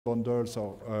bundles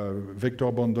or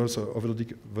vector bundles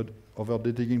over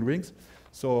Dedekind rings.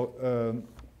 So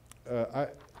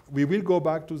we will go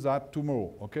back to that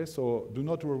tomorrow, okay? So do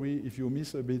not worry if you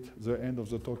miss a bit the end of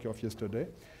the talk of yesterday.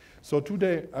 So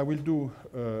today I will do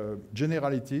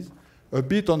generalities, a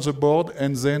bit on the board,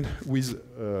 and then with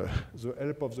the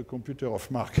help of the computer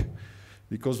of Mark,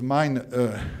 because mine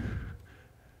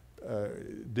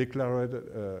declared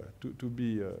to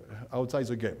be outside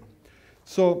the game.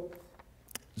 So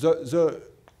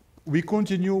we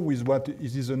continue with what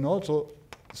is a node.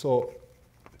 So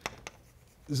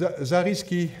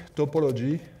Zariski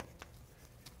topology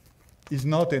is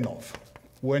not enough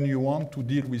when you want to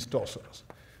deal with torsors.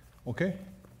 Okay?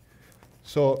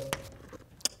 So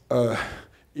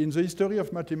in the history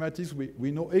of mathematics,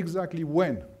 we know exactly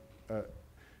when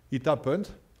it happened.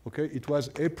 Okay? It was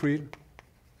April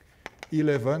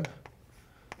 11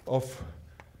 of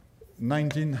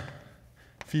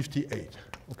 1958.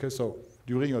 Okay, so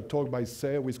during a talk by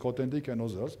Serre with Grothendieck and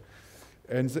others,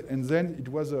 and then it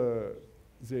was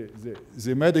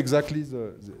they made exactly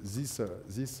this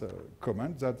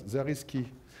comment that Zariski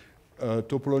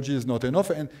topology is not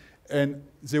enough, and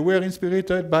they were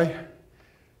inspired by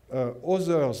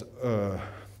others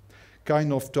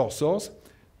kind of torsors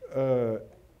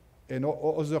and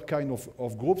other kind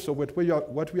of groups. So what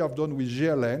we have done with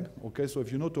GLN, okay, so if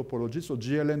you know topology, so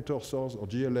GLN torsors or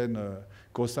GLN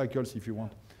co-cycles if you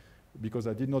want, because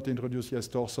I did not introduce yet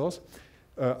torsors,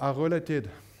 are related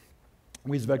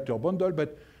with vector bundle,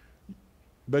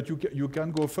 but you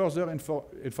can go further and for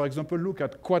example look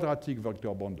at quadratic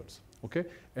vector bundles, okay?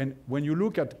 And when you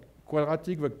look at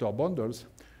quadratic vector bundles,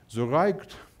 the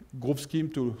right group scheme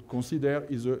to consider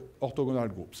is the orthogonal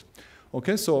groups.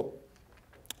 Okay, so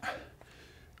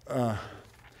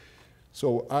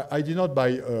I did not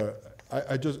buy,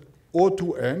 I just O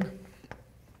to N.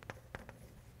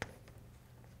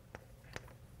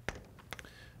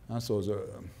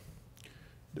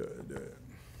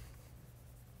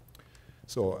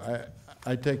 So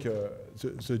I take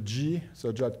the G,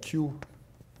 so that Q,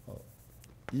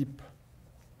 IP.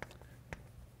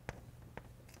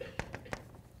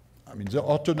 I mean the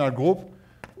orthogonal group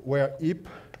where IP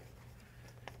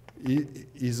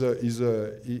is a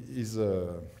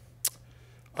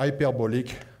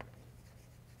hyperbolic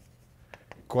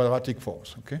quadratic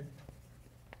forms. Okay.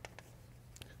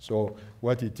 So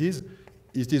what it is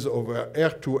over R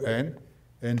to N,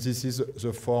 and this is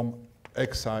the form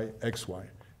xi, xy.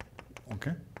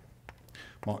 Okay?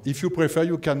 Well, if you prefer,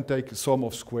 you can take sum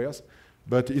of squares,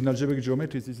 but in algebraic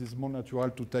geometry, this is more natural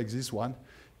to take this one,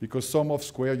 because sum of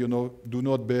squares, you know, do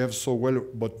not behave so well,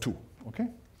 but 2. Okay?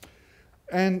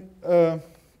 And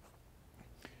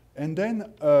then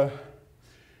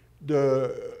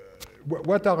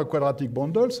what are a quadratic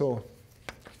bundle? So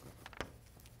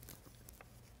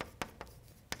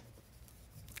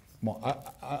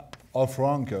of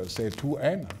rank, say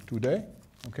 2n today,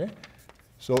 okay?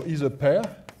 So is a pair.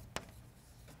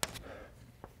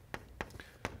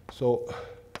 So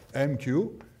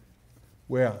MQ,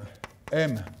 where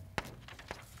M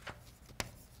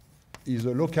is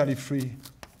a locally free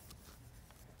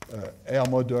R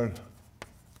model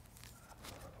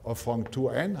of rank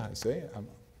 2n, I say,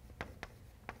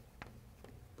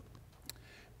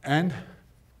 and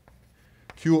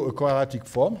Q a quadratic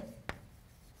form.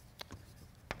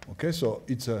 Okay, so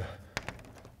it's a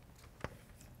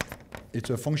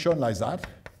function like that,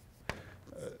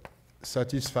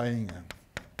 satisfying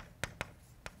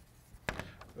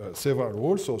several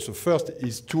rules. So the first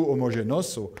is 2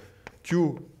 homogeneous. So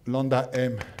Q lambda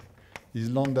M is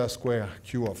lambda square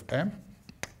Q of M.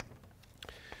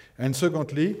 And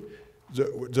secondly,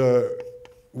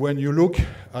 when you look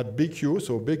at BQ,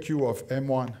 so BQ of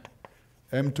M1,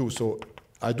 M2, so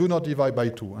I do not divide by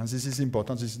 2, and this is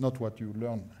important. This is not what you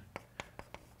learn.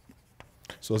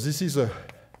 So this is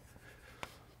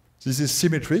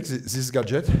symmetric. This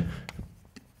gadget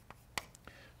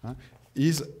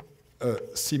is a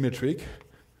symmetric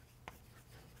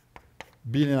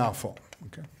bilinear form.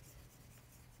 Okay.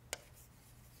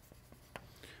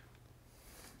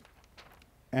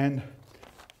 And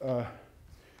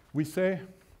we say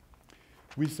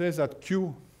that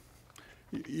Q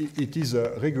it is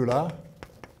regular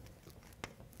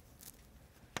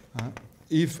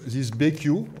if this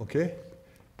BQ, okay,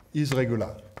 is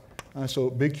regular. And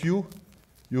so BQ,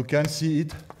 you can see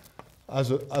it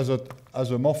as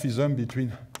a morphism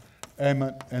between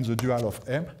M and the dual of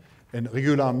M. And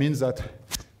regular means that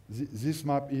this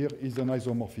map here is an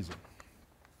isomorphism.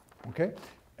 Okay?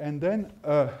 And then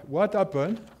what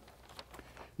happened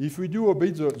if we do a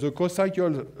bit the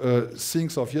co-cycle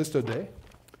things of yesterday?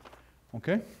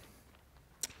 Okay?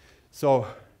 So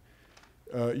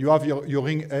you have your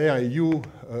ring R and U,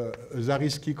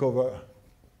 Zariski cover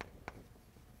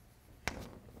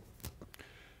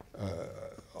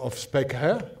of spec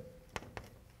R.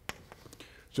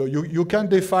 So you can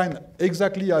define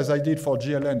exactly as I did for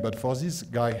GLN, but for this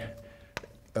guy,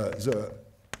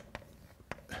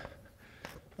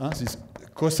 these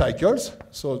cocycles.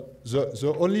 So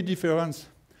the only difference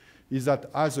is that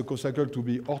as a cocycle to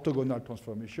be orthogonal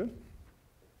transformation.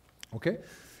 Okay,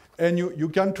 and you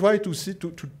can try to see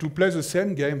to play the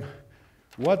same game.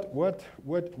 What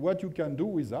you can do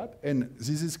with that, and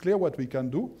this is clear what we can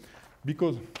do,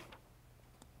 because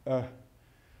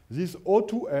this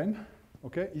O2n,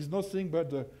 okay, is nothing but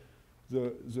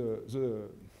the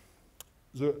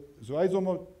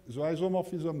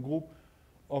isomorphism group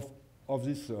of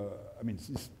this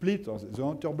this split of the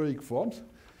algebraic forms.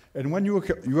 And when you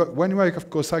have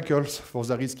cocycles for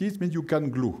Zariski, it means you can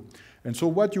glue. And so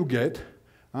what you get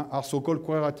are so-called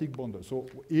quadratic bundles. So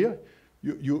here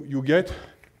you get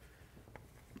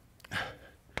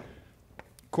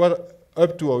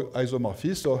up to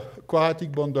isomorphism, so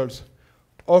quadratic bundles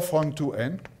of rank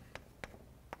 2n,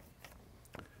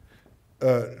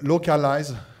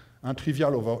 localized and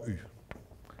trivial over U.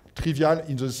 Trivial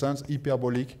in the sense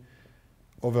hyperbolic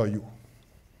over U.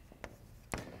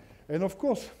 And of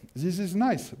course, this is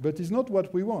nice, but it's not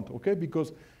what we want, okay?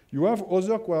 Because you have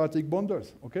other quadratic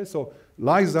bundles, okay? So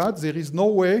like that, there is no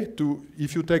way to,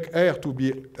 if you take R to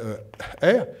be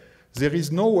R, there is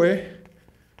no way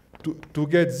to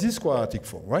get this quadratic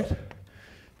form, right?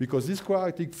 Because these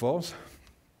quadratic forms,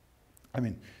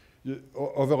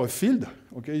 over a field,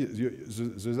 okay,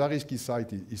 the Zariski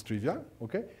site is trivial,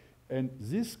 okay? And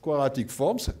this quadratic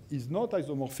forms is not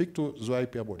isomorphic to the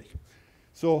hyperbolic.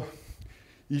 So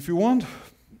if you want,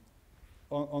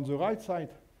 on the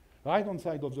right-hand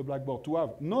side of the blackboard, to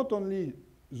have not only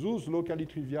those locally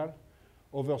trivial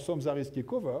over some Zariski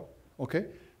cover, okay,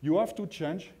 you have to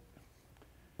change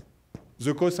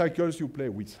the cocycles you play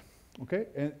with, okay,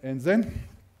 and then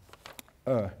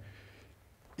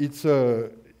it's a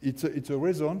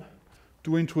reason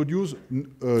to introduce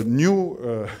new,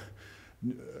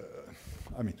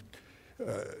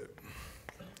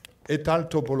 étale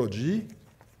topology,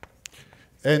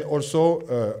 and also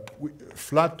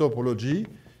flat topology.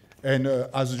 And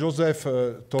as Joseph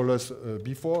told us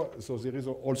before, so there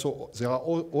are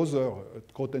other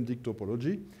Grothendieck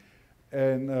topology,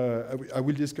 and I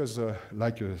will discuss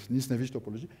like Nisnevich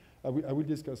topology. I will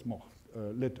discuss more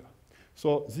later.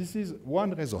 So this is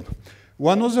one reason.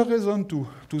 One other reason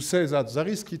to say that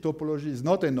Zariski topology is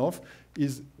not enough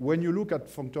is when you look at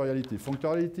functoriality.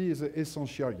 Functoriality is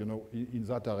essential, in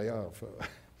that area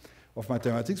of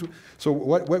mathematics. So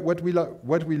what we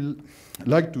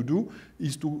like to do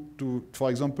is to, for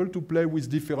example, to play with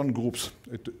different groups,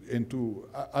 and to,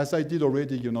 as I did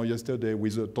already, yesterday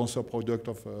with a tensor product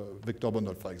of vector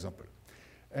bundle, for example.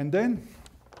 And then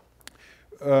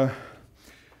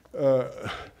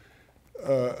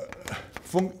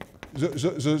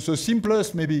the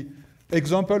simplest maybe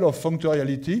example of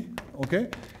functoriality, okay,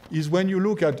 is when you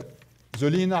look at the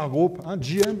linear group,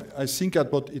 GM, I think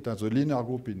about it as a linear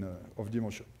group of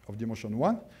dimension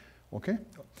 1, okay?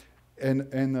 And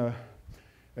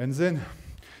then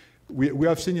we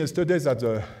have seen yesterday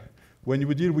that when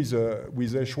you deal with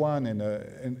H1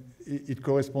 and it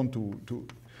corresponds to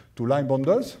line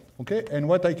bundles, okay? And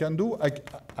what I can do,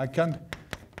 I can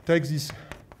take this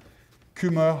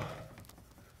Kummer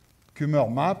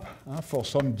map for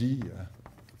some D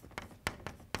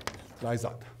like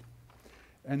that.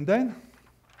 And then,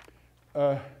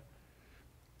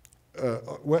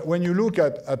 when you look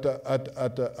at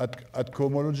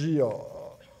cohomology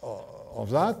of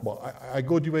that, well, I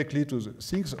go directly to the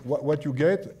things. What you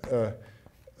get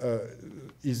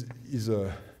is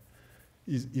a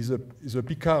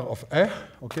Picard of R,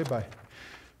 okay?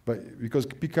 Because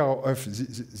Picard of F,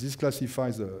 this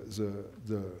classifies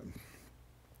the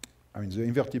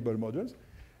invertible models,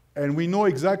 and we know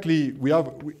exactly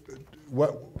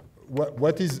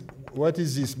what is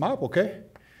this map, okay?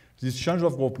 This change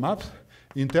of group maps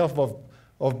in terms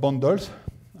of bundles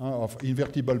of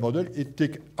invertible model. It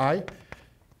takes I,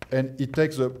 and it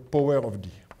takes the power of D.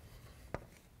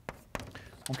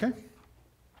 Okay?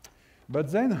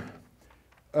 But then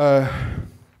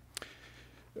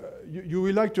you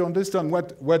will like to understand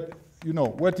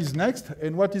what is next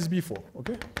and what is before.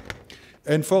 Okay?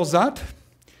 And for that,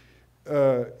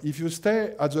 if you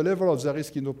stay at the level of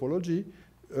Zariski topology,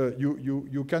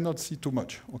 you cannot see too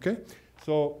much, okay?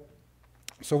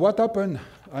 So what happened,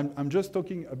 I'm just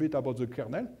talking a bit about the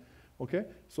kernel, okay?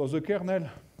 So the kernel,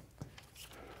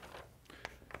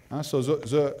 so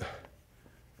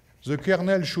the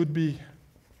kernel should be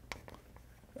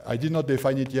I did not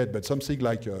define it yet, but something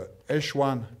like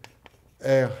H1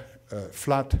 R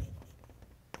flat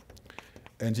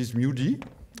and this mu d,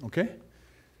 okay?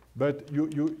 But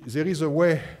there is a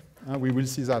way, we will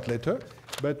see that later,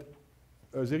 but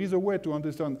there is a way to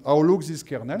understand how looks this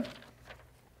kernel.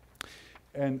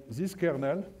 And this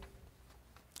kernel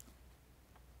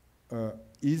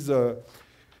is,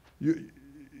 you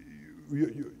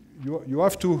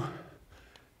have to,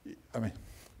 I mean,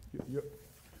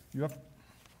 you have,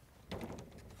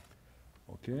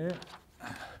 okay.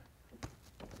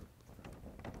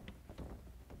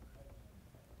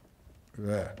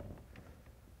 There.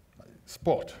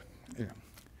 Sport. Yeah.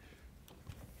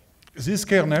 This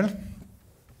kernel,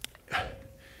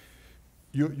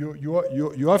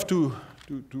 you have to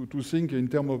think in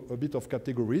terms of a bit of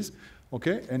categories,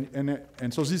 okay?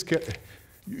 And so this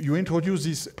you introduce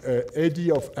this AD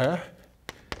of R,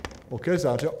 okay?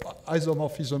 So the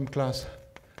isomorphism class.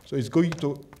 So it's going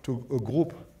to a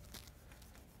group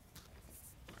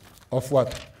of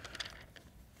what?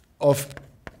 Of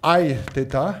I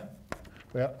theta,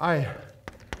 where I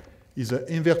is an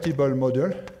invertible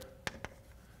model,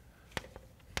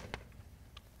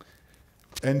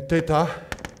 and theta,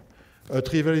 a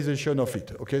trivialization of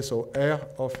it. Okay, so R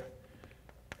of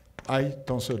I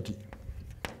tensor D.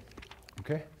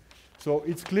 Okay, so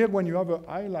it's clear when you have an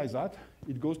I like that,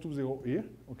 it goes to 0 here.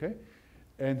 Okay,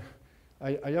 and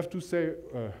I have to say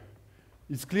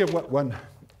it's clear when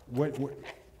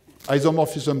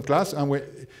isomorphism class and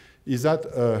is that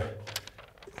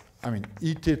I mean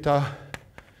E theta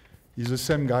is the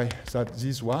same guy that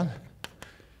this one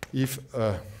if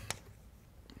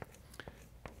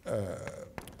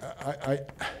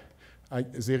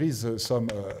there is some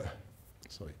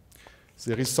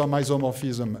there is some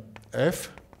isomorphism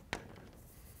F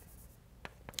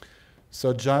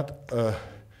such that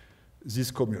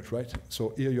this commute, right?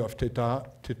 So here you have theta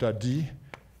D,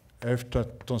 F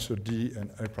tensor D,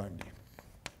 and L prime D.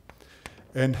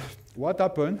 And what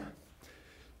happened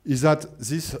is that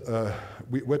this,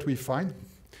 what we find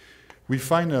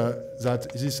that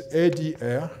this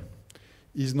ADR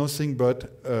is nothing but,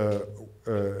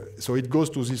 so it goes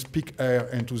to this peak R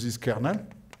and to this kernel.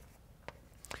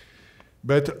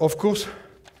 But of course,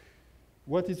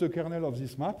 what is the kernel of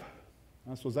this map?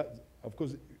 And so that, of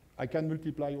course, I can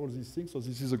multiply all these things, so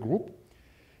this is a group.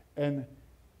 And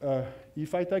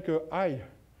if I take a I,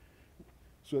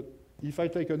 so if I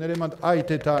take an element I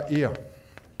theta here,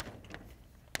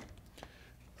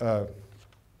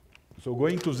 so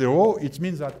going to 0, it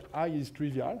means that I is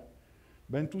trivial.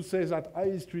 But to say that I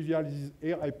is trivial, is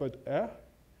here I put R,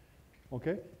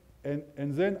 okay?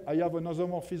 And then I have an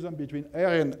isomorphism between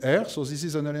R and R, so this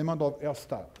is an element of R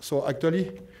star. So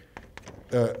actually,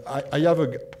 I have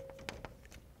a,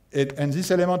 and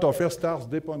this element of R stars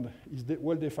is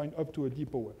well defined up to a D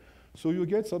power. So you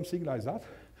get something like that.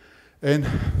 And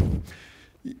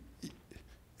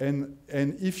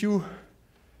if you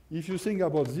think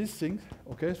about these things,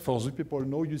 okay, for the people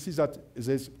know, you see that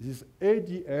this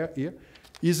ADR here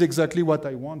is exactly what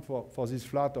I want for this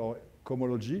flat or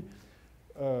cohomology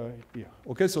here.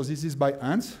 Okay, so this is by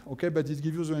hands, okay, but it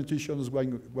gives you the intuition of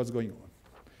what's going on.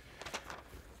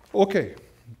 Okay,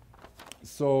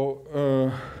 so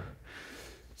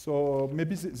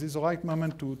maybe this is the right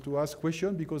moment to ask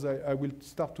questions because I will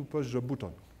start to push the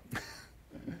button.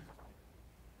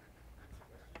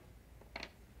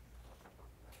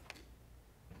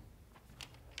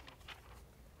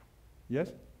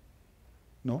 Yes?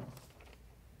 No?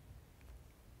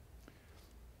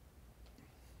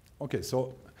 Okay,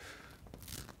 so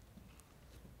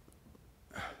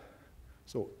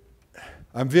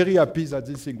I'm very happy that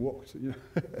this thing works.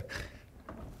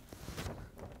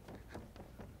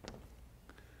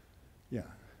 Yeah.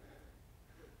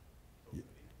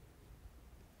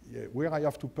 Yeah, where I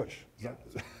have to push. Yeah.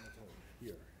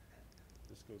 Here.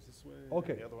 This goes this way.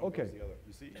 Okay. The other one Okay. goes the other.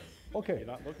 You see? Okay. You're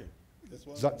not looking. This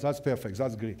one. That's perfect.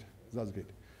 That's great. That's great.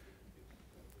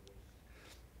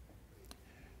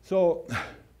 So,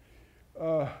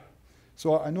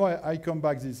 so I know I come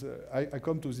back this. I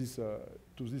come to this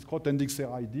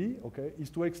Grothendieck-Serre idea. Okay, is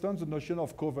to extend the notion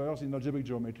of covers in algebraic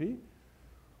geometry.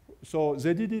 So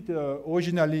they did it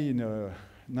originally in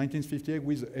 1958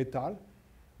 with étale,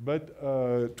 but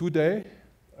today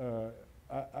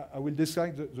I will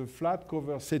describe the flat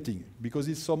cover setting because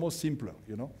it's so much simpler,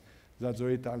 you know, than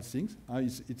the étale things.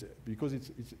 Because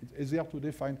it's easier to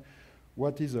define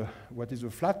what is a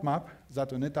flat map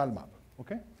than an étale map.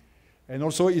 Okay, and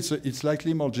also it's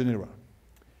slightly more general.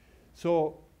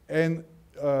 So and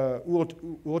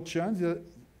our chance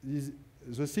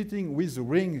the setting with the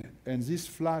ring and this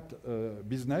flat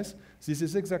business, this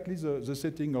is exactly the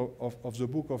setting of the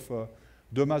book of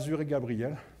de Mazur et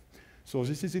Gabriel. So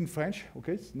this is in French,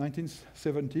 okay, it's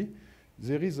 1970.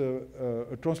 There is a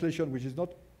translation which is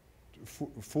not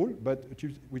full, but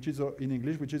which is in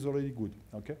English, which is already good,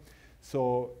 okay?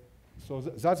 So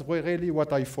that's really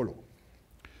what I follow.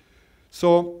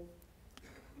 So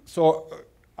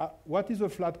what is a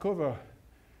flat cover?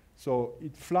 So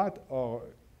it's flat, or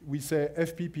we say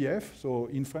FPPF. So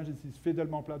in French, it is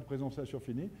fidèlement plat de présentiation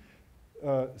finie.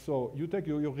 So you take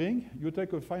your ring, you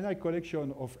take a finite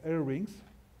collection of L rings.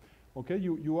 Okay,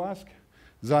 you ask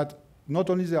that not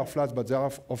only they are flats, but they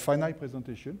are of finite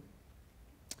presentation.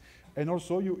 And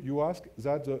also you ask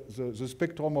that the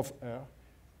spectrum of R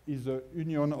is the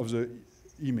union of the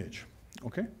image.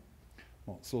 Okay?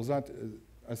 Well, so that,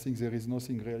 I think there is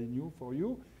nothing really new for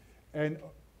you. And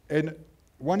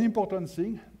one important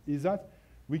thing is that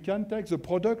we can take the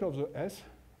product of the S,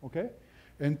 okay,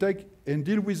 and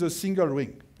deal with a single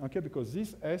ring, okay, because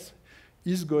this S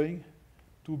is going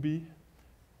to be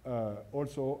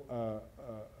also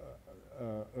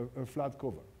a flat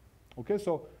cover. Okay,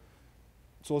 so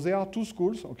there are two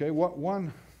schools. Okay,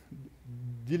 one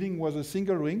dealing with a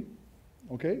single ring.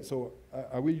 Okay, so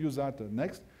I will use that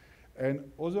next.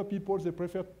 And other people, they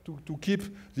prefer to keep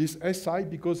this S side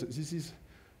because this is,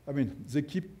 I mean, they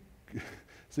keep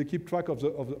track of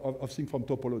things from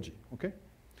topology. Okay.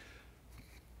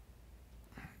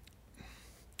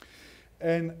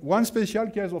 And one special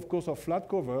case, of course, of flat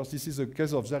covers, this is a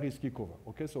case of Zariski cover.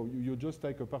 Okay, so you just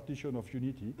take a partition of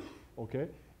unity, okay,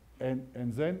 and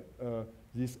then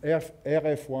this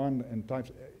RF1 and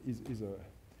times is a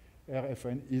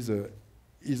RFN is a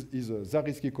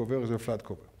Zariski cover, is a flat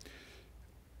cover.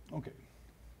 Okay.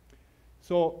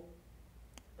 So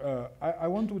I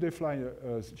want to define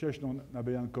a situation on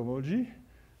Abelian cohomology.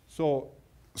 So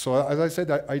as I said,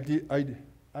 I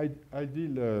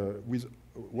deal with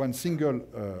one single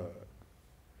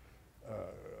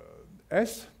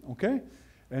S, okay?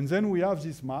 And then we have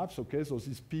these maps, okay? So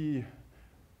this P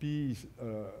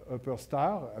upper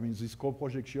star, I mean, this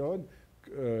co-projection,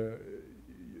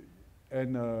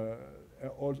 and I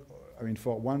mean,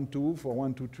 for 1, 2, for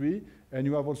 1, 2, 3, and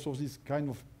you have also this kind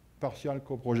of partial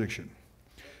co-projection.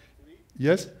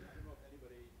 Yes? I don't know if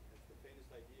anybody has the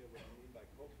faintest idea what you mean by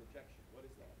co-projection. What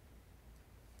is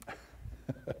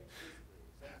that?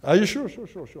 Are you sure?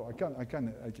 Sure. I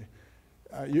can.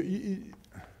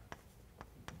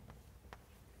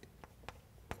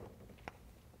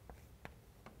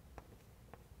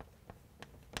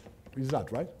 Is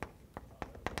that right?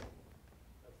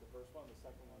 That's the first one. The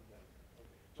second one, then.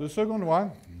 Okay. The second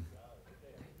one.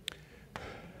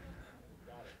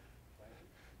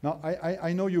 Now,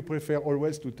 I know you prefer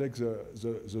always to take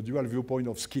the dual viewpoint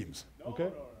of schemes. No,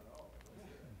 okay?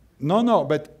 No,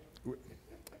 but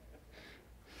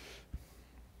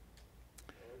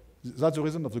that's the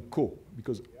reason of the co,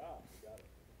 because. Yeah, got it.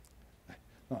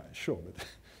 No, sure, but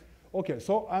okay.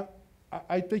 So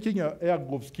I'm taking a R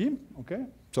group scheme. Okay.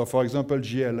 So for example,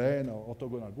 GLN or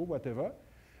orthogonal group, whatever.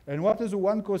 And what is the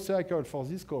one co-circle for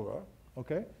this cover?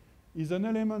 Okay, is an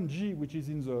element G which is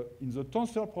in the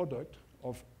tensor product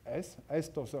of S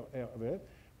torsor R,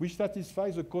 which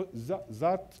satisfies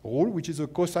that rule, which is a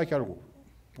co-cycle rule.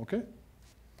 Okay?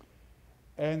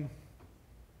 And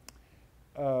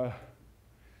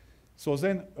so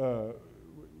then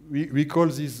we call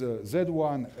this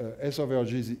Z1 S over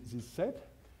G this set.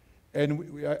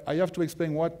 And I have to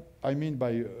explain what I mean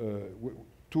by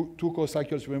two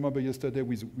co-cycles. Remember yesterday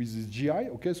with this GI.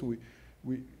 Okay, so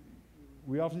we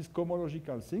have these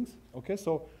cohomological things. Okay,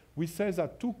 so we say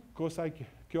that two co-cycles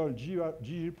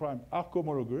G prime are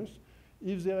cohomologous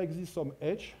if there exists some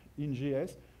H in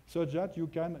GS such that you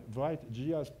can write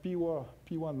G as P1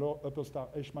 lower upper star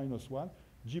H minus 1,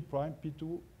 G prime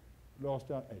P2 lower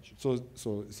star H. So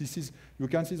this is, you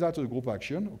can see that as a group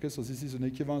action. Okay, so this is an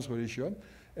equivalence relation.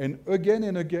 And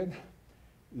again,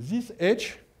 this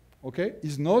H, okay,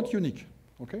 is not unique.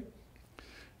 Okay,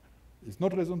 it's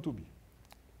not reason to be.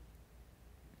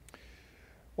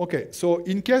 Okay, so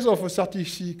in case of a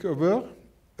certificate cover,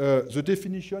 the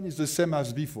definition is the same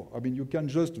as before. I mean, you can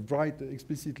just write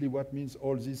explicitly what means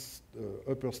all this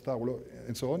upper star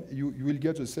and so on. You will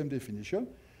get the same definition.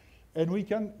 And we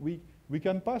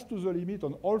can pass to the limit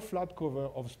on all flat cover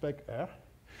of spec R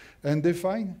and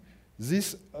define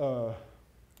this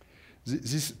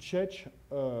this Čech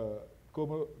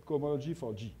cohomology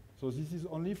for G. So this is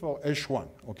only for H1,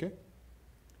 okay?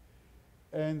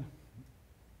 And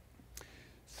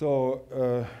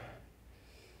so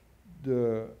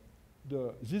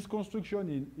this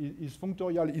construction is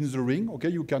functorial in the ring. Okay,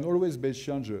 you can always base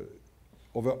change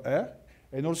over R,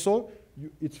 and also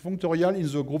it's functorial in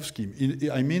the group scheme.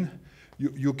 I mean,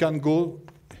 you can go,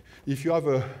 if you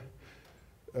have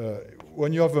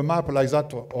when you have a map like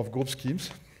that of group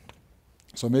schemes,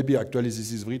 so maybe actually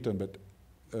this is written, but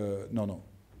no,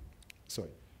 sorry.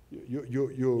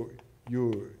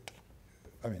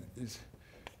 I mean, it's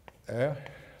R,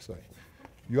 sorry.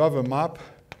 You have a map,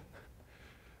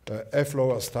 F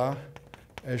lower star,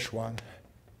 H1,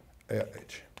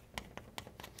 RH.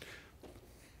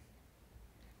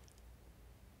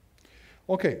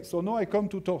 Okay, so now I come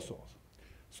to torsors.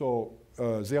 So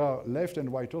there are left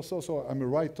and right torsors, so I'm a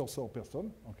right torsor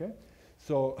person, okay?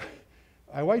 So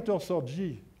I write torsor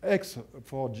G, X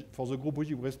for the group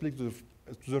G with respect to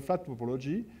the flat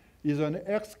topology is an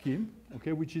R scheme,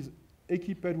 okay, which is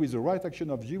equipped with the right action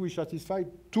of G, which satisfies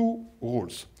two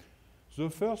rules. The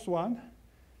first one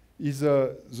is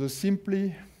the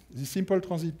simple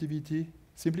transitivity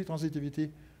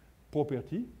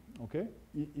property, okay,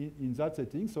 in that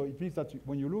setting. So it means that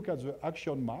when you look at the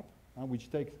action map, which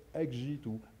takes xg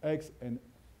to x and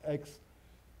x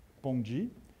point g,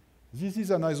 this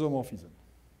is an isomorphism.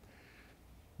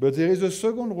 But there is a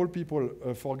second rule people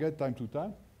forget time to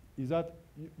time, is that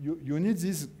you need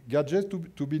this gadget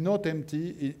to be not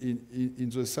empty in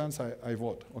the sense I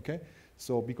wrote, okay?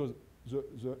 So because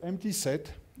the empty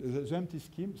set, the empty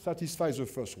scheme satisfies the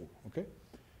first rule, okay?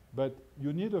 But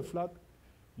you need a flat,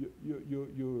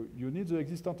 you need the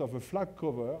existence of a flat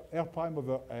cover, R prime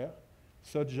over R,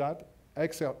 such that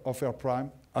X of R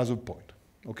prime has a point,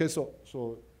 okay?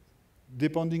 So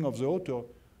depending of the author,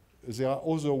 there are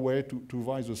other ways to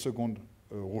write the second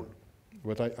rule,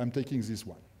 but I'm taking this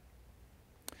one.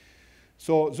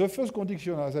 So the first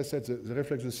condition, as I said,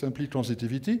 reflects the simply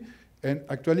transitivity, and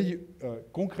actually,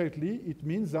 concretely, it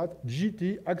means that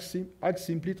GT acts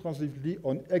simply transitively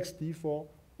on XT for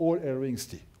all R rings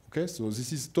T. Okay, so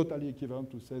this is totally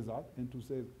equivalent to say that and to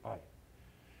say I.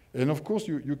 And of course,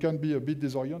 you can be a bit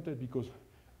disoriented because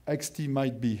XT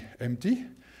might be empty,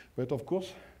 but of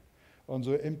course, on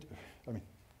the empty, I mean,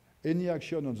 any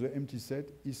action on the empty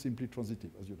set is simply transitive,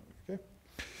 as you know. Okay,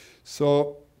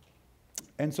 so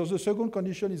the second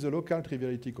condition is a local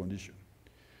triviality condition.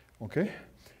 Okay,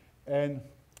 and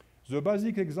the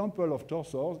basic example of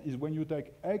torsors is when you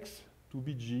take X to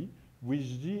be G,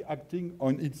 with G acting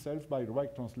on itself by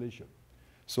right translation.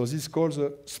 So this is called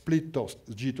the split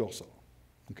G-torsor,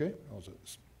 okay, or the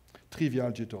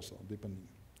trivial G-torsor, depending.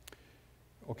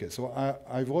 Okay, so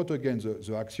I wrote again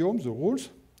the axioms, the rules.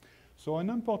 So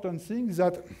an important thing is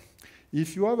that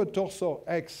if you have a torsor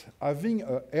X having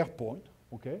a R point,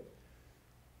 okay,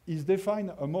 is defined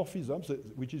a morphism,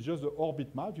 which is just the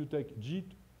orbit map. You take G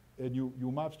and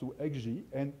you map to XG,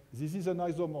 and this is an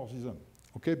isomorphism,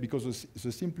 okay, because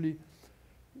the simple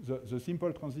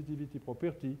transitivity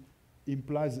property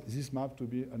implies this map to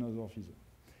be an isomorphism.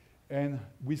 And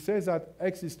we say that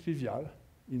X is trivial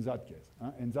in that case,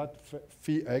 and that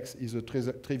phi X is a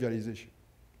trivialization,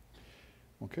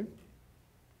 okay?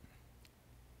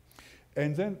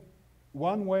 And then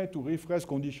one way to rephrase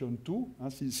condition 2,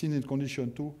 seen in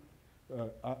condition 2,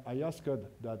 I asked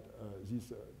that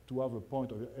to have a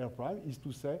point of R prime is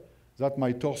to say that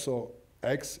my torsor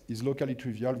X is locally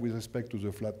trivial with respect to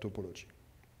the flat topology.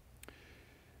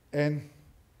 And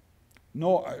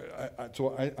now,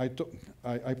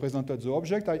 I presented the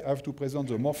object. I have to present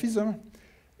the morphism.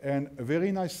 And a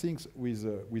very nice thing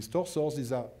with torsors is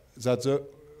that the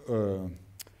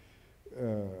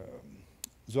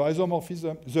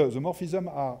morphism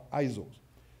are isos.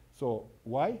 So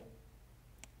why?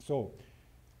 So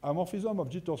a morphism of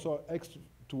G-torsor X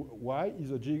to Y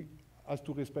is a G has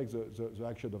to respect the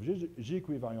action of G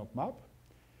equivariant map.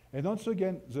 And once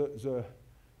again, the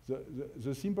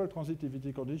simple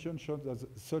transitivity condition shows that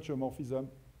such a morphism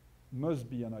must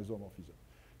be an isomorphism.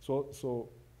 So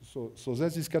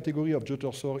that this category of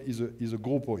G-torsor is a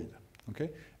groupoid,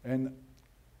 okay? And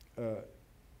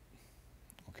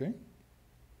okay.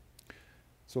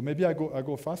 So maybe I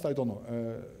go fast. I don't know.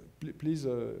 Please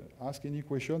ask any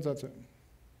questions.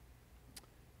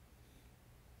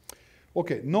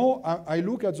 Okay. Now I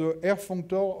look at the R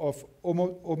functor of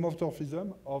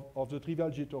homomorphism of the trivial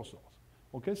G-torsors.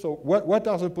 Okay. So what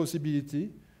are the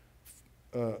possibilities?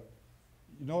 You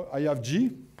know, I have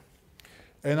G,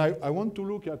 and I want to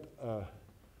look at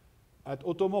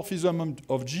automorphism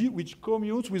of G, which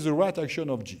commutes with the right action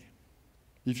of G.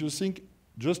 If you think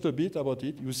just a bit about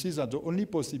it, you see that the only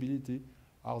possibility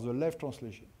are the left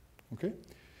translation. Okay,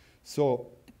 so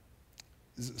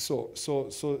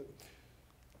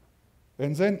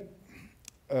and then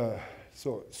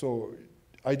so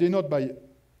I denote by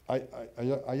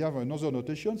I have another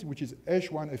notation, which is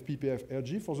H1 FPPF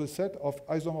RG for the set of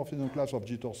isomorphism class of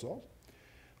G-torsors.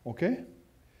 Okay?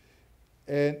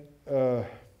 And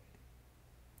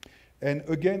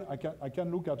again, I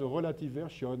can look at a relative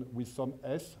version with some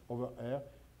S over R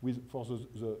for the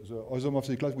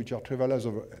isomorphism class which are trivialized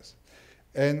over S.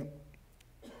 And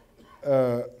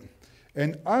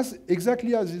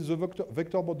exactly as in the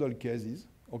vector model cases,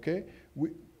 okay,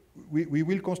 we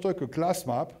will construct a class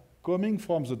map coming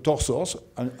from the torsors,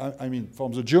 I mean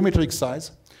from the geometric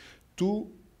size to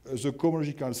the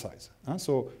cohomological size.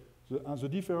 So the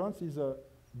difference is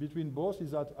between both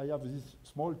is that I have this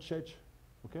small change,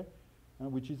 okay,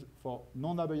 which is for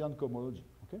non-abelian cohomology,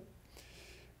 okay.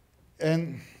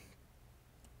 And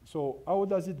so how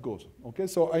does it go? Okay,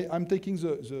 so I'm taking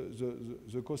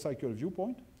the co-cycle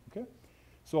viewpoint, okay.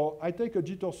 So I take a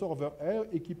G-torsor over R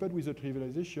equipped with a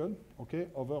trivialization, okay,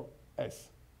 over S,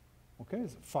 okay,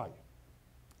 phi.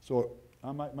 So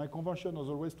my convention is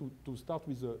always to start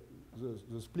with the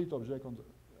split object on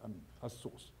as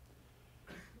source.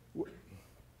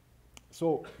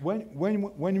 So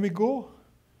when we go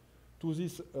to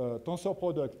this tensor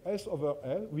product S over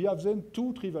L, we have then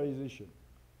two trivialization.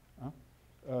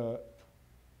 There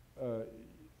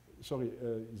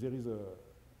is a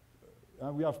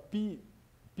we have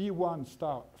P1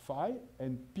 star phi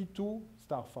and P2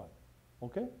 star phi,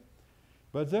 okay?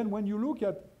 But then when you look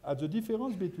at the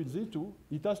difference between the two,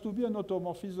 it has to be an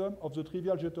automorphism of the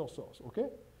trivial G-torsors, okay?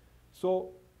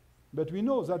 So, but we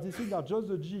know that these things are just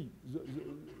the G,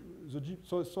 the G,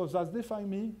 so that's define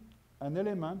me an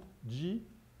element G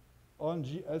on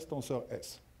GS tensor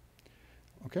S,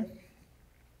 okay?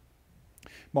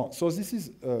 Bon, so this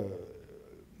is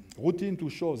routine to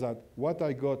show that what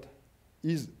I got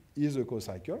is a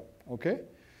co-cycle, okay?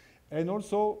 And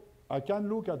also, I can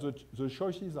look at the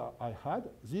choices I had.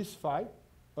 This phi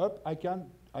up, I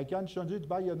can change it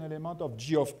by an element of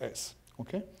G of S,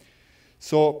 okay?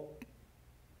 So,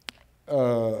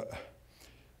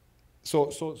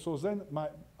 so then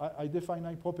I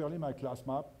define properly my class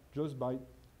map just by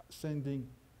sending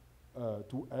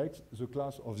to X the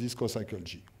class of this co-cycle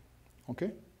G,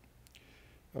 okay?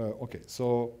 Okay,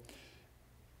 so,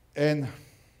 and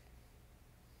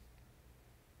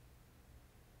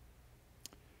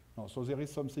no, so there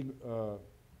is something,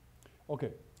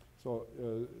 okay, so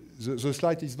the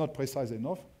slide is not precise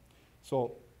enough.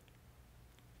 So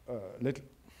let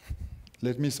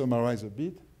me summarize a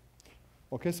bit.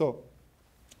 Okay, so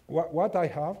what I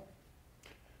have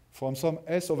from some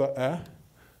S over R,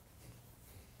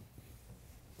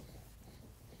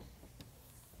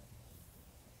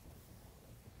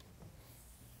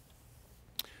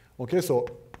 okay, so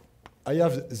I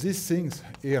have these things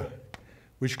here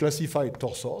which classify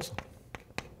torsors,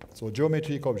 so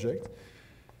geometric objects.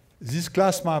 This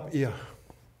class map here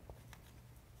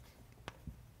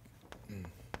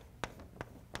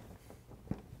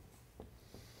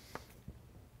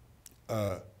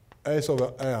S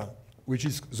over R, which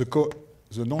is the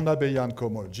non-abelian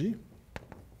cohomology.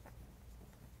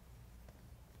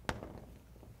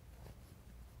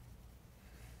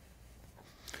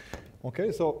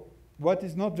 Okay, so what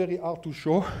is not very hard to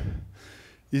show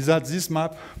is that this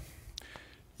map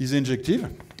is injective.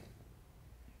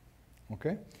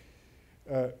 Okay.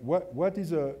 What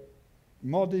is a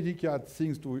more delicate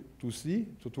thing to see,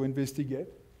 to investigate,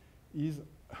 is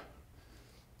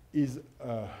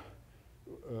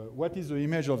what is the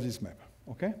image of this map?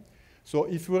 Okay. So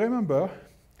if you remember,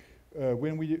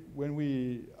 when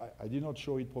I did not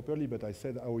show it properly, but I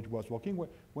said how it was working.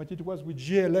 When it was with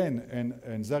GLN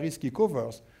and Zariski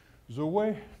covers, the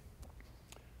way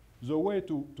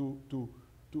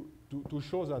to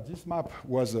show that this map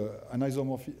was an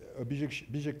isomorphic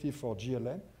bijective for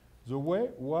GLN, the way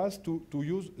was to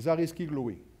use Zariski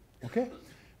gluing. Okay?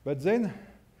 But then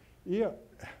here,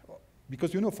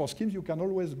 because you know for schemes you can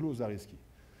always glue Zariski.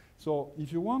 So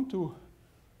if you want to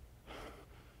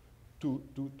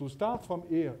start from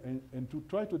here and to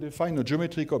try to define a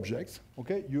geometric object,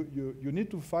 okay, you need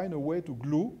to find a way to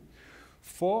glue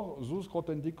for those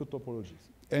Grothendieck topologies.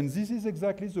 And this is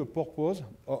exactly the purpose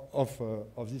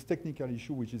of this technical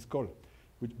issue, which is called,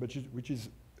 which is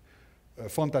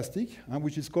fantastic, and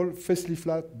which is called Fesley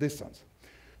flat descent.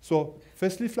 So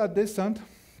Fesley flat descent,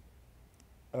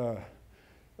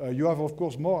 you have of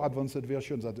course more advanced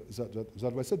versions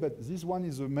that was said, but this one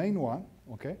is the main one,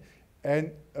 okay?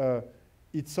 And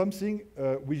it's something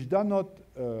which does not,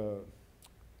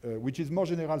 which is more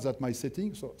general than my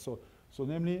setting. So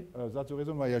namely, that's the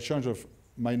reason why I changed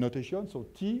my notation. So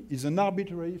T is an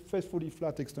arbitrary faithfully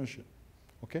flat extension.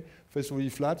 Okay, faithfully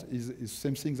flat is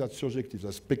same thing that's surjective.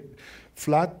 That's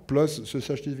flat plus the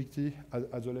surjectivity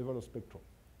at the level of spectrum.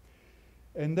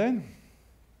 And then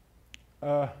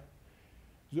the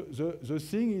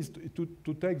thing is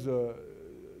to take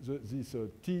this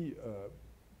T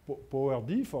power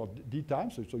D for D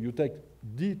times. So you take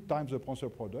D times the Prandtl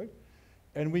product,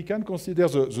 and we can consider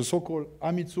the so-called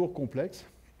Amitsur complex.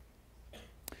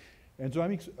 And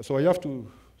the so I have to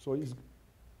so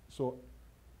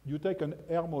you take an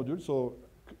R module. So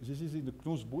this is in the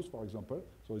Knus boost, for example.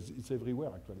 So it's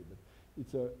everywhere actually, but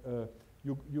it's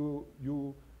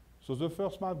so the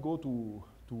first map go to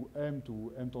M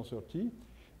tensor T,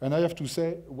 and I have to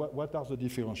say what are the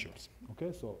differentials.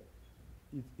 Okay, so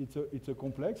it's a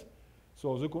complex.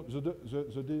 So the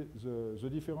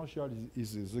differential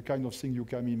is the kind of thing you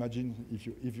can imagine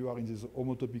if you are in this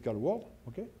homotopical world.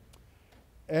 Okay,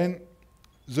 and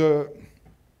this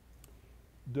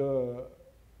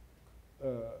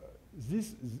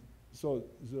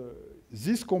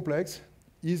complex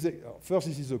is first,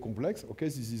 this is a complex. Okay,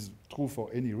 this is true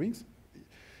for any rings,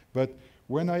 but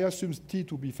when I assume T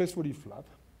to be faithfully flat,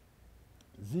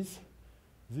 this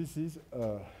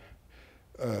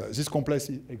complex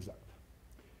is exact.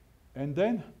 And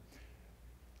then,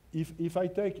 if I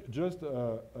take just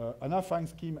an affine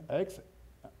scheme X,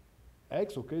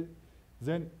 okay,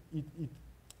 then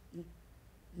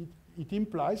it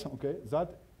implies, okay,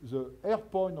 that the R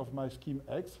point of my scheme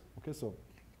X, okay, so,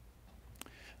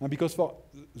 and because for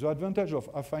the advantage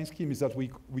of affine scheme is that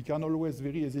we can always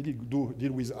very easily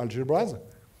deal with algebras.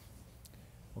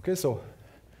 Okay, so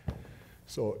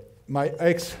my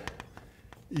X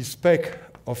is spec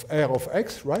of R of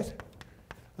X, right?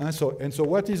 And so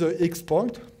what is the X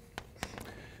point?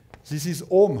 This is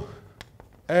ohm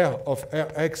R of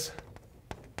Rx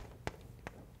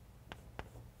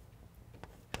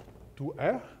to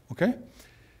R, okay?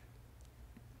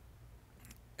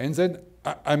 And then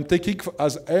I'm taking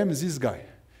as M this guy.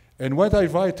 And what I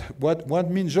write,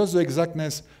 what means just the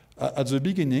exactness at the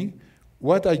beginning,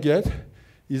 what I get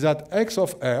is that X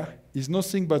of R is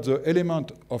nothing but the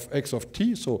element of X of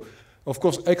T. So, of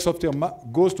course, X of T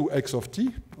goes to X of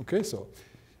T, okay? So,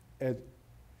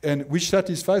 and which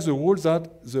satisfies the rule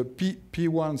that the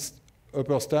P1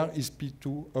 upper star is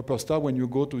P2 upper star when you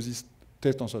go to this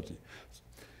test tensor T.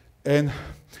 And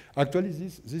actually,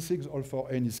 this is all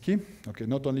for any scheme, okay,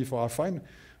 not only for affine,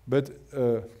 but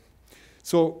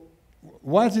so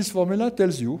what this formula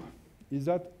tells you is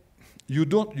that you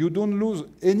don't lose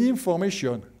any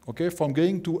information, okay, from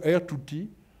going to R to T,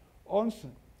 once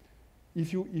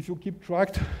if you keep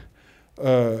track,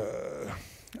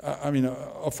 I mean,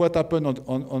 of what happened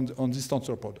on this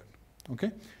tensor product,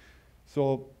 okay.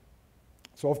 So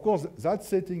of course that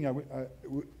setting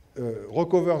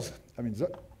recovers, I mean,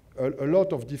 a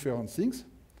lot of different things.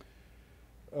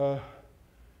 And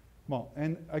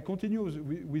I continue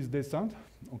with descent,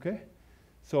 okay?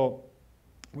 So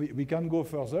we can go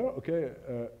further, okay?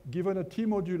 Given a T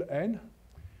module N,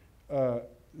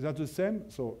 that's the same.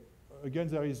 So again,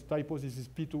 there is typo, this is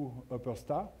P2 upper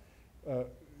star.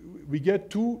 We get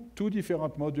two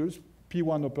different modules,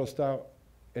 P1 upper star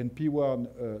and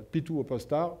P2 upper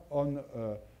star on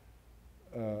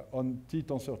T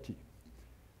tensor T.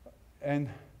 And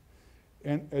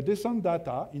a descent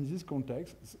data in this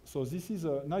context, so this is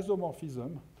an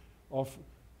isomorphism of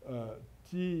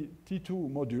T2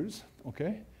 modules,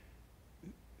 okay,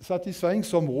 satisfying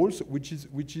some rules, which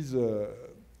is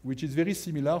very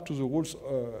similar to the rules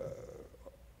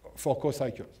for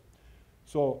cocycles.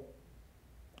 So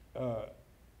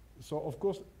of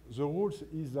course the rules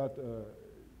is that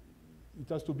it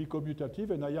has to be commutative,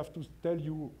 and I have to tell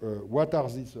you what are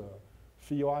these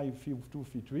phi1, phi2,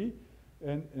 phi3.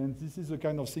 And this is the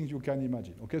kind of things you can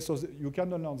imagine. Okay, so you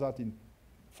cannot learn that in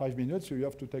 5 minutes. So you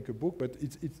have to take a book, but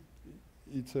it's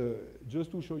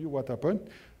just to show you what happened.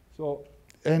 So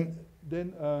and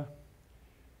then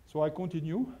so I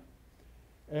continue,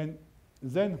 and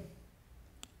then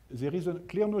there is a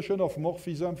clear notion of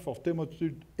morphism for T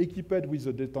module equipped with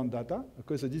the distant data,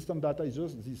 because the distant data is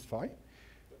just this phi.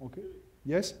 Okay.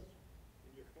 Yes. In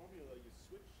your formula, you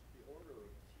switch the order of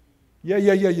T.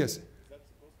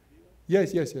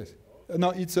 Yes. Yes. Oh. No,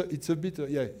 it's a bit,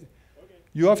 yeah. Okay.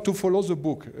 You have to follow the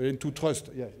book and to trust.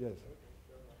 Yes. Okay,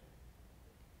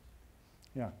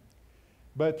 Yeah.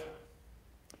 But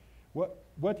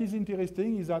what is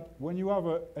interesting is that when you have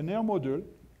an R module,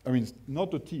 I mean,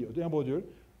 not a T, an R module,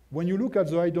 when you look at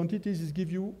the identities, it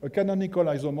gives you a canonical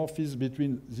isomorphism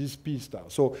between these P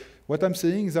stars. So what I'm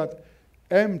saying is that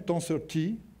M tensor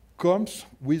T comes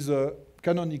with a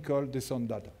canonical descent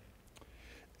data.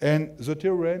 And the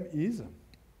theorem is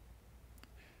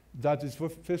that is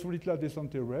faithfully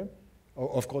descent theorem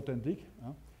of Grothendieck.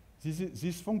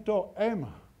 This functor M,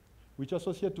 which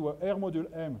associated to a R module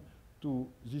M to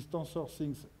this tensor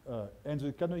things and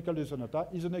the canonical descent data,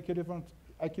 is an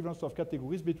equivalence of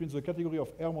categories between the category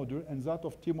of R module and that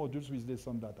of T modules with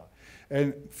descent data.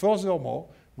 And furthermore,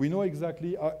 we know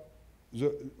exactly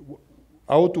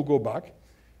how to go back.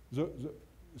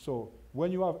 So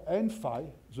when you have n phi,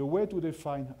 the way to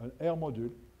define an R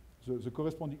module, the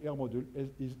corresponding R module,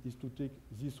 is to take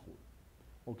this rule.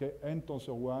 Okay, n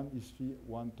tensor 1 is phi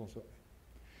 1 tensor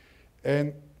n.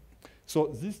 And so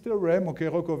this theorem, okay,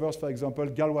 recovers, for example,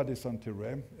 Galois descent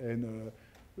theorem and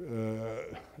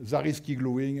Zariski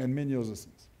gluing and many other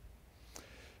things.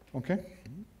 Okay?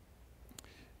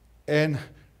 And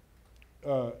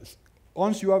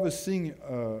once you have a thing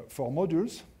for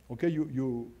modules, okay,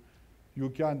 you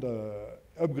can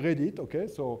upgrade it, okay?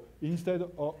 So instead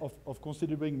of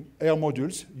considering R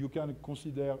modules, you can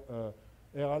consider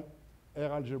R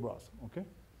algebras, okay?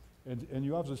 And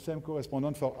you have the same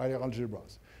correspondence for R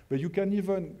algebras. But you can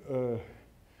even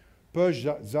purge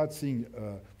that thing.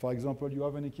 For example, you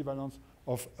have an equivalence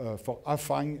of for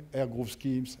affine R group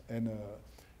schemes and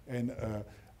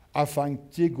affine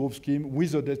T group scheme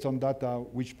with the descent data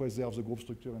which preserves the group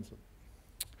structure and so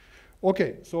on.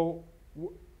 Okay, so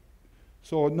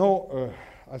now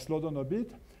I slow down a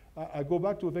bit. I go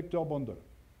back to a vector bundle.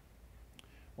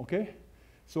 Okay,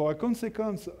 so a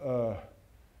consequence.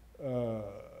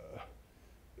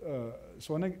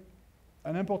 So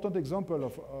an important example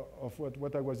of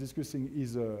what I was discussing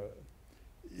is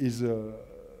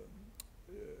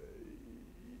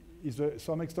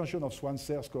some extension of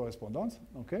Swan-Serre's correspondence.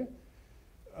 Okay,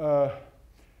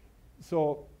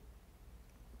 so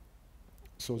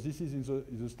this is in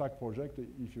the stack project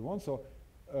if you want. So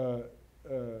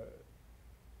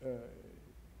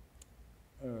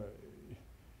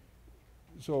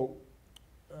so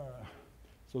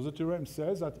the theorem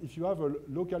says that if you have a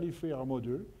locally free R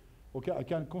module, okay, I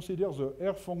can consider the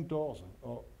R functors,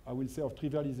 or I will say of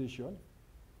trivialization,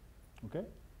 okay?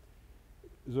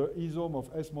 The isome of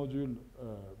S module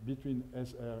between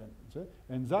S, R, and Z,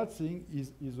 and that thing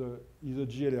is a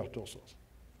GLR torsors,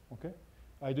 okay?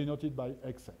 I denote it by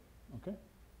XM, okay?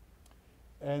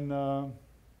 And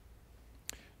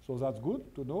so that's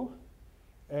good to know.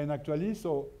 And actually,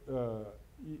 so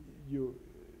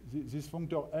this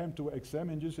functor M to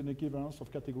XM induces an equivalence of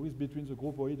categories between the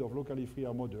groupoid of locally free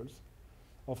R modules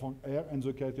of R and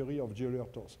the category of GLR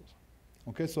torsors.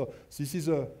 Okay, so this is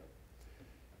a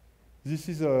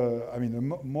I mean a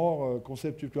more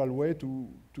conceptual way to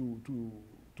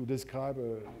describe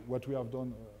what we have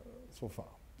done so far.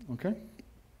 Okay.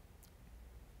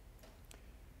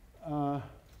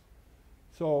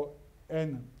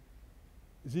 And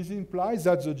this implies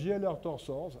that the GLR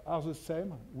torsors are the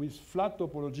same with flat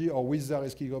topology or with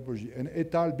Zariski topology. And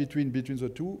étale between the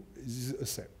two is the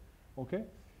same. Okay?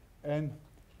 And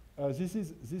this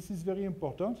is very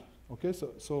important. Okay?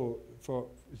 So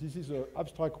this is an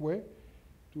abstract way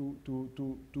to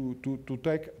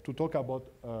talk about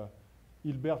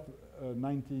Hilbert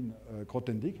 19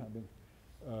 Grothendieck. I mean,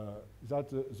 that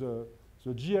the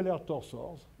GLR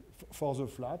torsors for the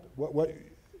flat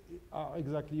are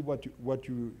exactly what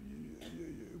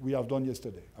we have done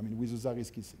yesterday. I mean, with the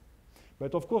Zariski thing.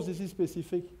 But of course, this is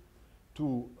specific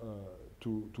to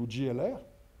GLR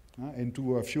and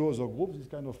to a few other groups. This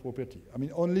kind of property. I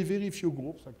mean, only very few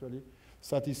groups actually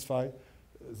satisfy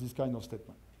this kind of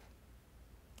statement.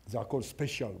 They are called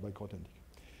special by Grothendieck.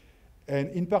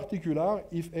 And in particular,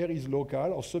 if R is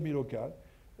local or semi-local,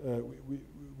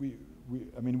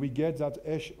 we get that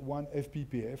H1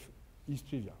 FPPF is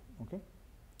trivial. Okay.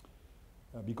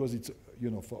 Because it's,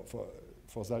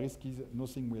 for Zariski,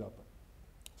 nothing will happen.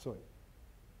 Sorry.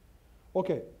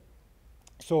 Okay.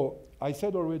 So I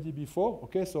said already before,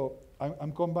 okay, so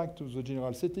I'm come back to the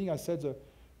general setting. I said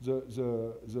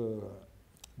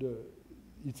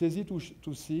it's easy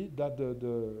to see that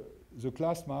the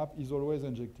class map is always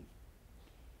injective.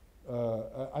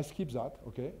 I skip that,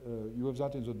 okay? You have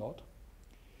that in the note.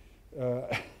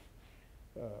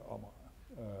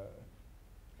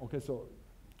 Okay, so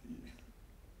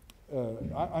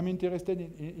I'm interested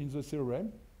in the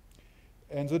theorem.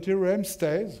 And the theorem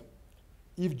states,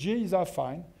 if J is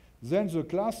affine, then the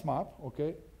class map,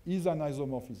 okay, is an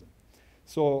isomorphism.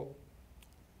 So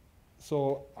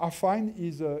affine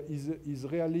is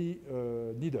really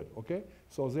needed, okay?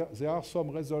 So there are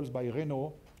some results by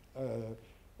Reynaud,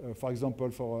 for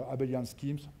example, for abelian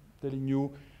schemes, telling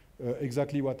you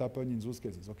exactly what happened in those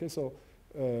cases, okay? So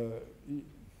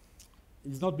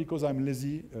it's not because I'm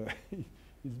lazy,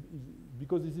 it's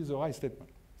because this is the right statement.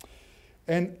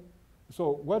 And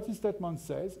so what this statement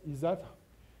says is that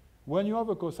when you have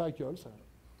a cocycles,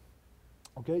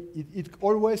 okay, it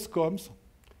always comes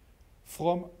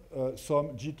from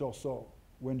some G-torsor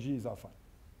when G is affine.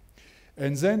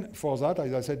 And then for that,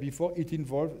 as I said before, it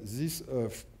involves this,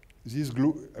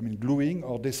 gluing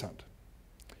or descent.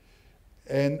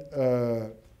 And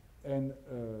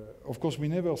of course, we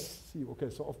never see, okay,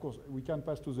 so of course, we can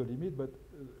pass to the limit, but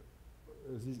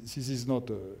this is not,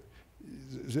 the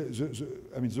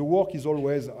work is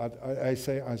always, I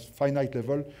say, at finite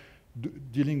level,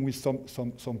 dealing with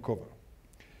some cover.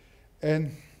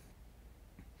 And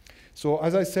so,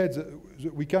 as I said,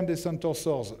 we can descend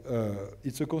torsors.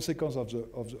 It's a consequence of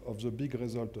the big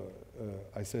result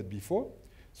I said before.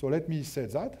 So let me say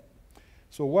that.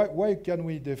 So why can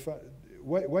we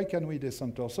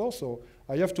descend torsors? So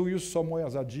I have to use somewhere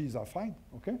that G is affine,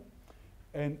 okay?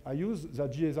 And I use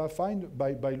that G is affine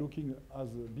by looking as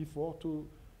before to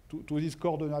this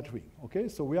coordinate ring, okay?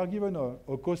 So we are given a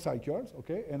cocycles,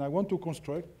 okay? And I want to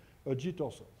construct a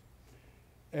G-torsor.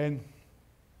 And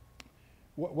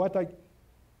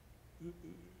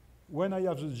when I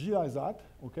have the G like that,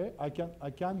 okay, I can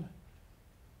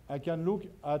look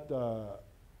at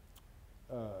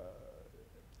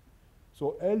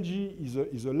so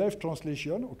LG is a left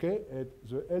translation, okay, and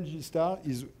the LG star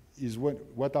is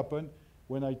what happened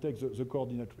when I take the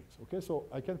coordinate rings, okay. So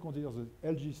I can consider the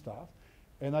LG stars,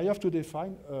 and I have to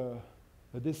define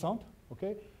a descent,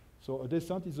 okay. So a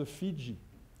descent is a phi G,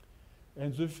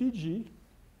 and the phi G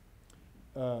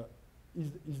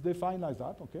is defined like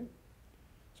that, okay?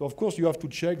 So of course you have to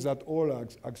check that all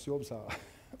axioms are,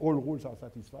 all rules are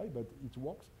satisfied, but it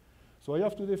works. So I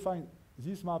have to define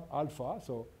this map alpha,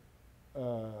 so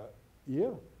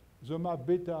here, the map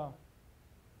beta,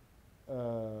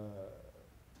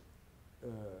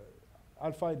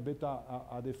 alpha and beta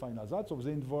are defined as that, so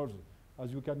they involve,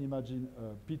 as you can imagine,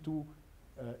 P2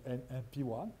 and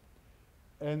P1.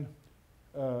 And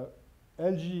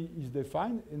LG is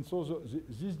defined, and so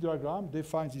this diagram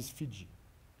defines this phi G,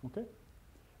 okay?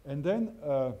 And then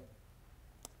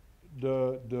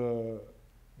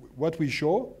what we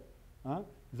show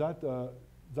that the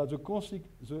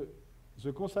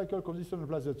cocycle consistent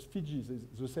plus that phi G is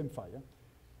the same phi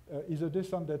is a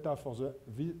descent data for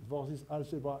this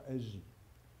algebra SG.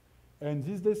 And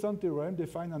this descent theorem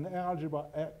defines an R algebra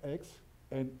Rx,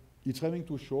 and it's trying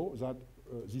to show that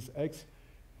this X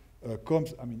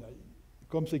comes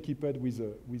equipped with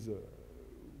a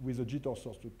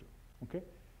G-torsor structure, okay?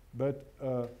 But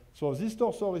so this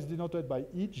torsor is denoted by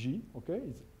EG, okay?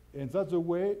 And that's the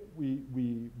way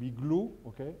we glue,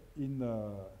 okay?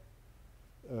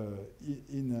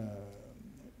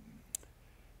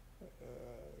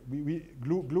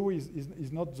 Glue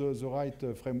is not the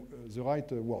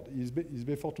right word. It's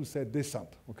before to say descent,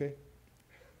 okay?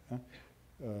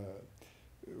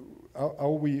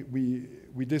 How we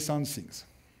descend things.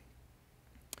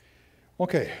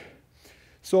 Okay,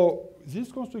 so this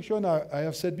construction I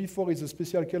have said before is a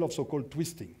special case of so-called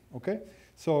twisting, okay?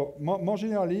 So more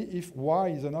generally, if Y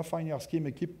is an affine scheme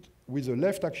equipped with the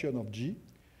left action of G,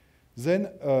 then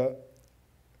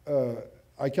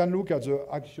I can look at the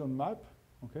action map,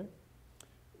 okay?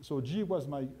 So G was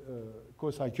my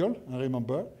cocycle, I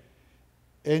remember,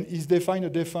 and is defined a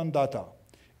different data.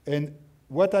 And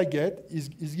what I get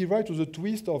is given to the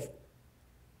twist of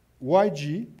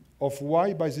YG of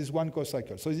Y by this one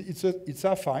cocycle. So it's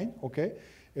affine, okay?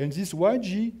 And this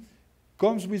YG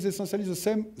comes with essentially the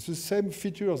same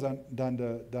features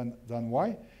than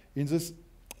Y in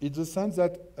the sense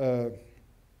that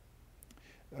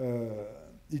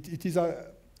it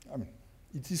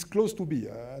is close to B.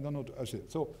 I don't know how to say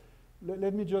it. So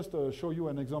let me just show you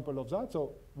an example of that.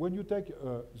 So when you take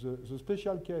the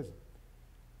special case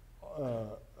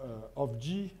of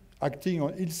G acting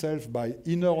on itself by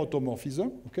inner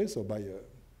automorphism, okay, so by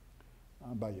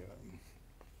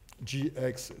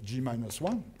Gx G minus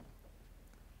 1,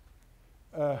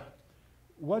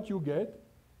 what you get,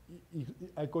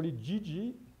 I call it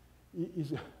GG,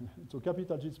 is so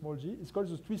capital G, small g, it's called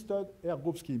the twisted air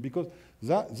group scheme because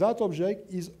that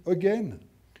object is again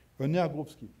an air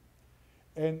group scheme.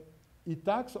 And it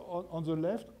acts on the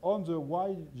left on the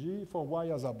YG for Y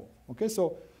as above. Okay,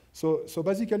 so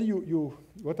basically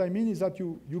what I mean is that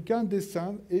you can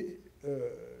descend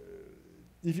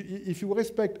if you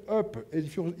respect up,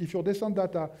 if your descent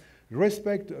data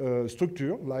respect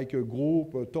structure like a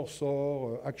group, a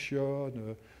torsor,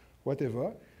 action,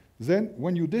 whatever, then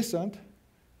when you descend,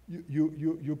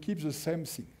 you keep the same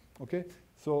thing. Okay,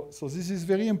 so this is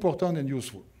very important and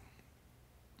useful.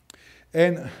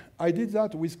 And I did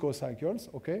that with cocycles.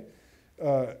 Okay,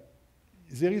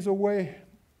 there is a way.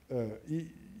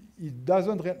 it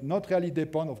doesn't not really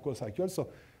depend of cocycles. So,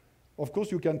 of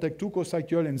course, you can take two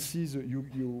cocycles and see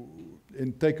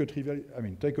and take a trivial. I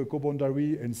mean, take a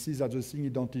co-boundary and see that the thing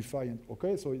identify. And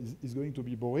okay, so it's going to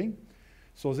be boring.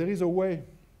 So there is a way.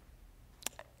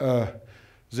 There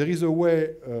is a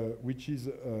way which is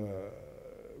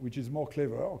more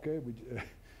clever. Okay,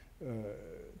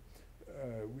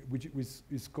 which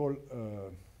is called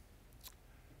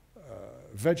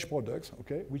wedge products,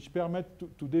 okay, which permit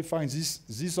to define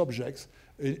these objects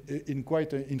in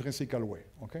quite an intrinsical way,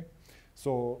 okay?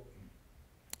 So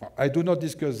I do not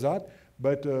discuss that,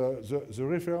 but the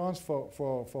reference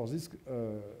for this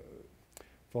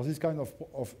kind of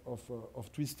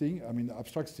twisting, I mean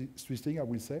abstract twisting, I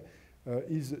will say,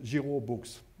 is Giraud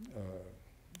books.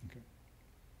 Okay.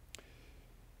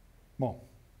 Bon.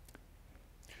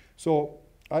 So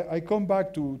I come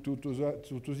back to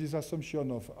this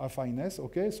assumption of affineness,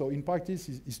 okay? So in practice,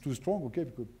 it's too strong, okay?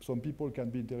 Because some people can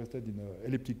be interested in an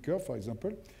elliptic curve, for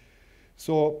example.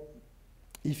 So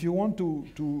if you want to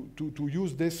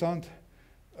use descent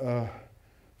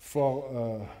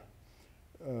for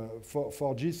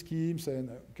G schemes, and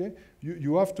okay,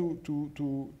 you have to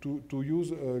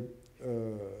use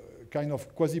kind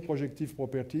of quasi-projective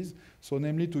properties, so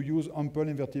namely to use ample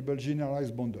invertible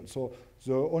generalized bundle. So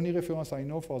the only reference I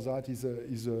know for that is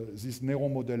this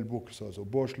Néron model book, so the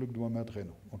Bosch, Luc, Duhamel,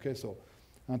 Reynaud. Okay, so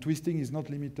and twisting is not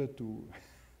limited to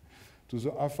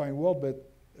the affine world, but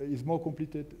is more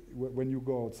complicated when you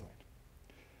go outside.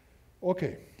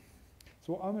 Okay,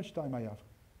 so how much time I have?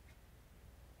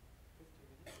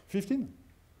 15?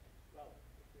 Well,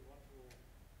 if we want to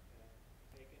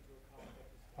take into account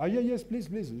that Ah, yeah, yes, please,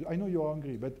 please. I know you're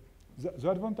hungry, but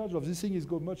the advantage of this thing is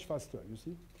go much faster, you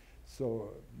see?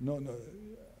 So, no,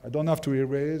 I don't have to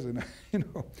erase, and you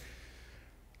know.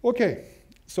 Okay,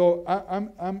 so I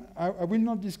will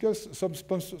not discuss some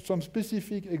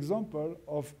specific example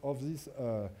of this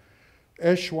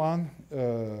H1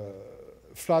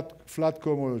 flat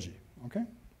cohomology, okay?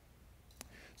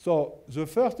 So the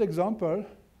first example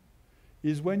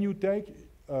is when you take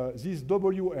this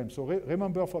WM. So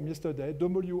remember from yesterday,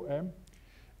 WM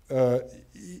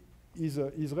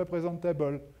is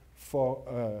representable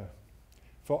for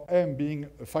M being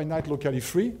finite locally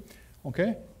free,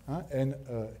 okay? And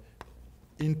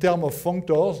in terms of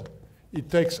functors, it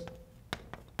takes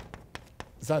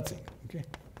that thing, okay?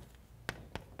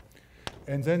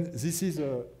 And then this is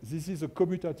a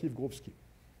commutative group scheme.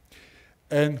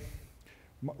 And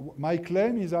my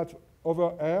claim is that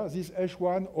over R, this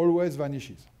H1 always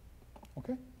vanishes,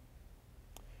 okay?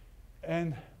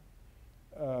 And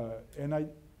I,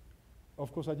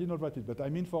 of course, I did not write it, but I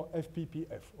mean for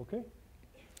FPPF, okay?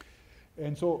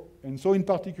 And so in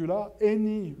particular,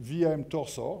 any VM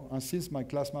torsor, and since my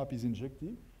class map is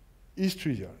injective, is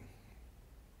trivial.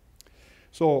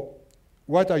 So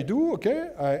what I do,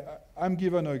 okay, I'm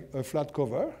given a flat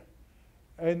cover,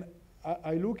 and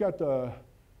I look at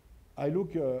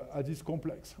this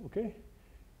complex, okay?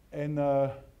 And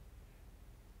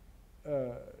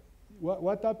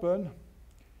what happened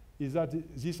is that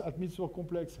this admissor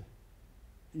complex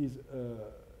is,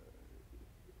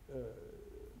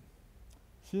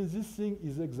 since this thing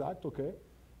is exact, okay?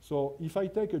 So if I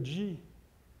take a G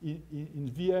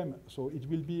in VM, so it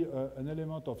will be an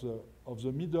element of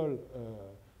the middle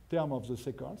term of the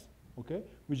sequence, okay,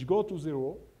 which go to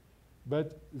 0,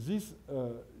 but this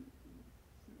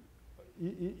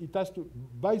it has to,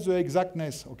 by the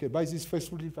exactness, okay, by this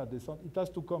faithfully flat descent, it has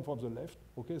to come from the left,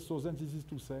 okay, so then this is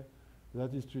to say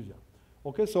that is trivial.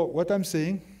 Okay, so what I'm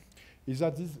saying is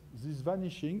that this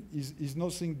vanishing is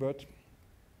nothing but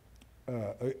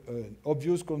an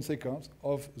obvious consequence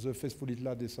of the faithfully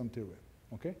flat descent theorem,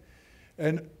 okay?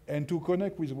 And to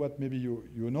connect with what maybe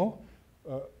you know,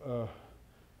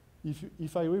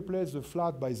 if I replace the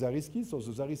flat by Zariski, so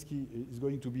the Zariski is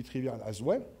going to be trivial as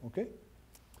well, okay?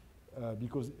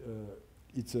 Because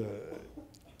it's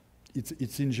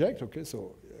inject, okay?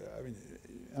 So I mean,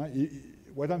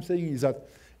 what I'm saying is that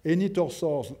any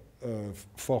torsor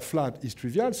for flat is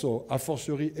trivial, so a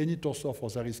fortiori any torsor for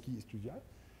Zariski is trivial,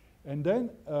 and then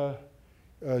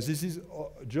this is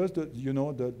just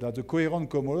that the coherent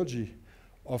cohomology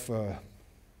of an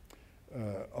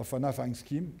affine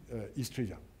scheme is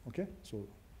trivial, okay? So,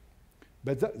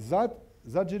 but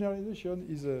that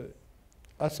generalization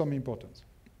has some importance.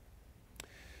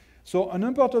 So another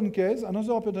important case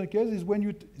is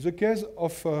when the case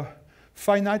of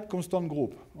finite constant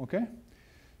group, okay?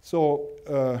 So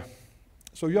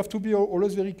you have to be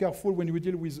always very careful when you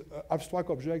deal with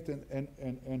abstract object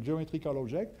and geometrical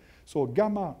object. So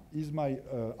gamma is my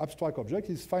abstract object,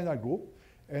 it's finite group,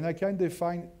 and I can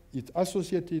define its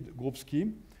associated group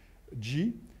scheme,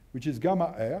 G, which is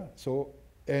gamma R. So,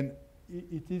 and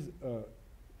it is,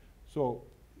 so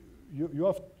you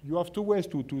have two ways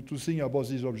to think about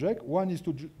this object. One is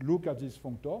to look at this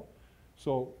functor.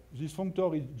 So this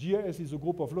functor is, GS is a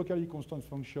group of locally constant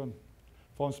functions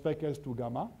from spec S to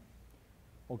gamma,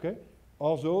 okay?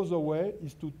 Or the other way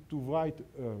is to write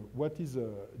what is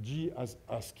G as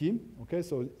scheme, okay?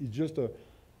 So it's just the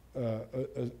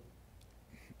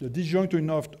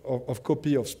disjunct of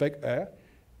copy of spec R,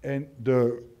 and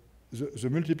the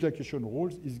multiplication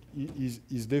rule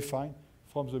is defined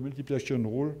from the multiplication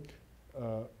rule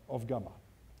of gamma.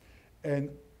 And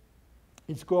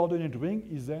its coordinate ring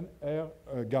is then R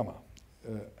gamma.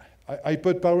 I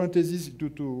put parentheses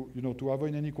to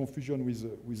avoid any confusion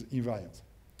with invariance.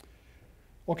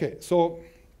 Okay, so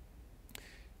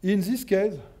in this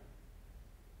case,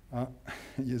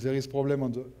 yes, there is problem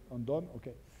on done.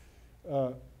 Okay,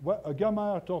 a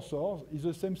gamma torsor is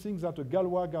the same thing that a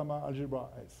Galois gamma algebra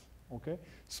S. Okay,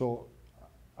 so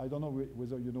I don't know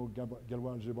whether you know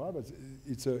Galois algebra, but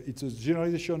it's a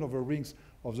generalization of the rings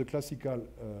of the classical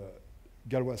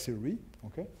Galois theory.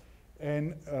 Okay,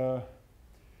 and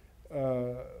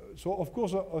so of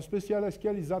course a specialized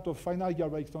scale is that of finite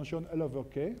Galois extension L over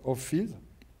K of fields.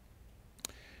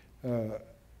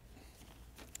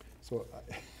 So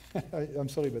I'm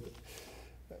sorry, but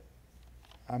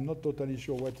I'm not totally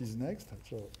sure what is next.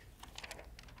 So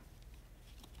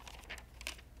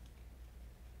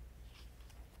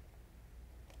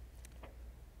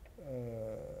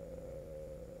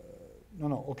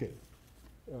no, okay.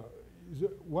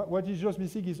 What is just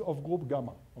missing is of group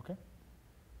gamma, okay?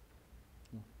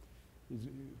 No.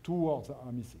 Two words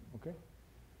are missing, okay?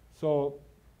 So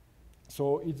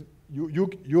it's,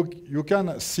 you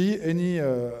can see any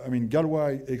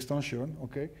Galois extension,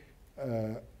 okay,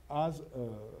 as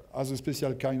a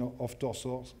special kind of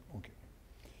torsors, okay.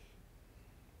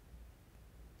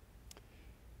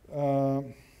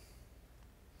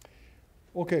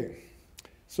 Okay,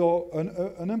 so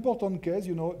an important case,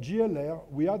 GLR,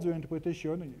 we had the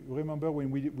interpretation, you remember when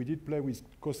we did play with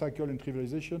cocycle and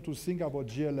trivialization, to think about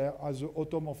GLR as the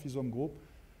automorphism group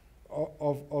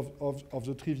of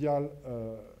the trivial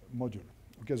module,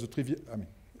 okay,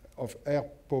 of R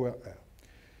power R,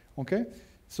 okay?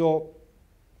 So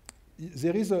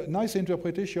there is a nice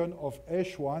interpretation of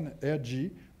H1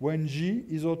 RG when G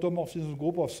is automorphism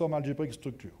group of some algebraic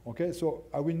structure, okay? So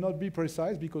I will not be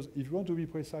precise, because if you want to be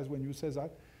precise when you say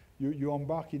that, you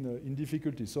embark in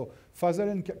difficulty. So Fazel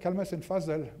and Kalmes and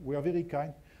Fazel were very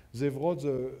kind. They wrote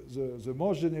the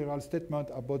most general statement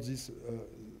about this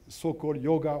so-called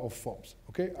yoga of forms,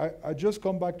 okay? I just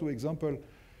come back to example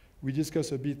we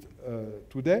discussed a bit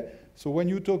today. So when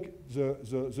you took the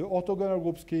orthogonal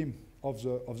group scheme of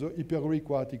the hyperbolic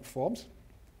quadratic forms,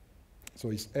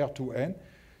 so it's R2N,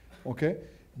 okay?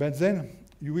 But then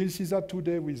you will see that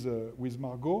today with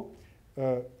Margot.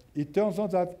 It turns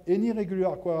out that any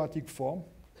regular quadratic form,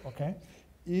 okay,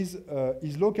 is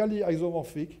locally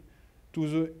isomorphic to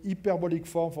the hyperbolic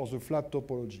form for the flat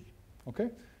topology, okay?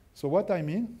 So what I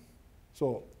mean,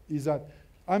 is that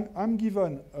I'm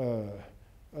given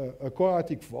a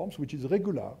quadratic forms which is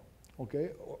regular, okay,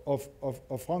 of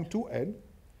rank 2n.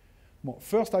 Well,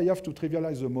 first, I have to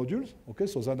trivialize the modules, okay,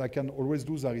 so that I can always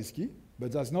do Zariski,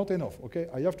 but that's not enough, okay?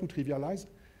 I have to trivialize,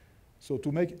 so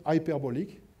to make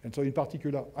hyperbolic, and so in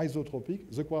particular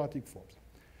isotropic, the quadratic forms.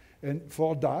 And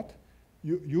for that,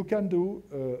 you can do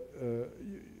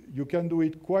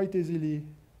it quite easily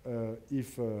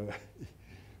if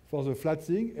for the flat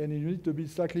thing, and you need to be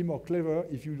slightly more clever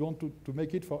if you want to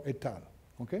make it for étale,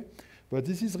 okay? But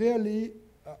this is really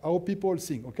how people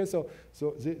think, okay? So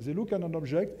they look at an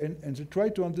object and they try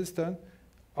to understand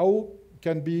how it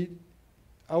can be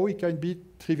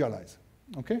trivialized,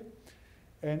 okay?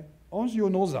 And once you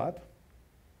know that,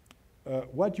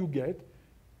 what you get,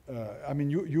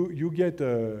 you get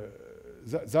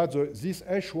this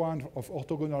H1 of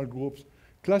orthogonal groups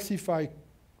classify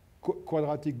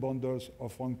quadratic bundles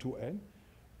of rank 2n,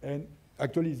 and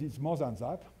actually it's more than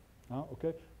that,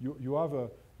 okay? You have an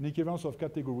equivalence of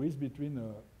categories between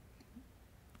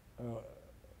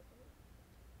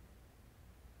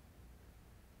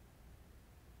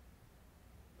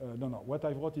no, what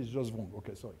I wrote is just wrong,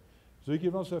 okay, sorry. The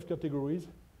equivalence of categories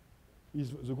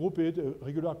is the group A,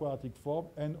 regular quadratic form,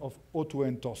 and of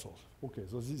O2N torsors. Okay,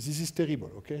 so this is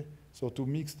terrible, okay? So to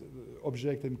mix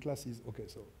object and classes, okay,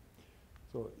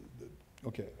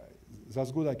 okay,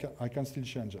 that's good, I can still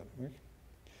change that, right?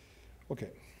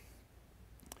 Okay.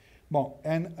 Bon,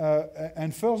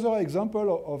 and further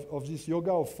example of this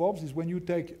yoga of forms is when you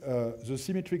take the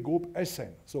symmetric group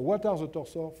Sn. So what are the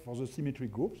torsors for the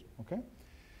symmetric groups, okay?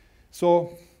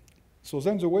 So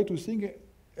then the way to think,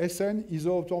 Sn is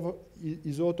the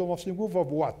automorphic group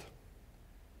of what?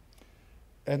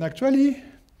 And actually,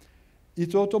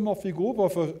 it's the automorphic group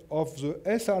of the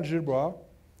S algebra,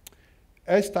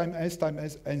 S times S times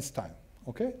S, n time.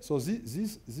 Okay, so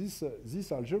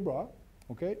this algebra,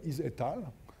 okay, is étale,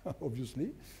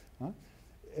 obviously, huh?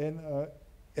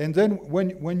 And then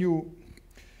when you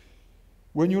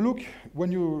look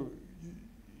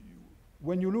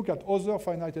at other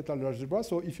finite étale algebra,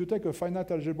 so if you take a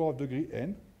finite algebra of degree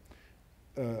n,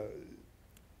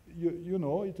 you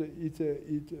know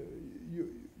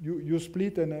you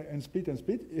split and split and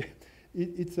split.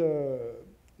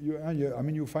 I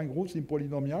mean, you find groups in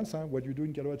polynomials, what you do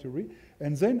in quadratic,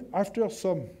 and then after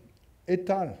some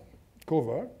étale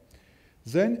cover,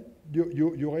 then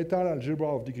your étale algebra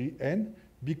of degree n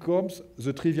becomes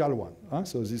the trivial one.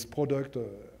 So this product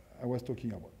I was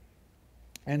talking about.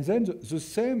 And then the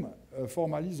same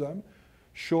formalism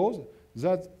shows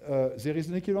that there is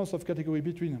an equivalence of category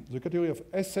between the category of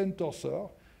Sn torsor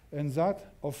and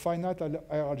that of finite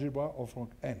algebra of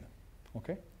rank n.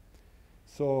 Okay?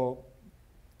 So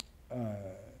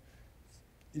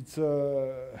it's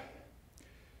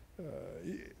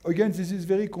again, this is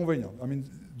very convenient. I mean,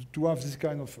 to have this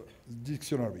kind of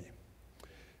dictionary.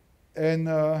 And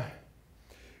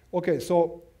okay,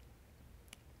 so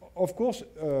of course,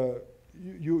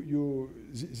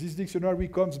 this dictionary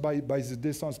comes by the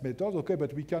distance method, okay,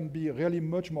 but we can be really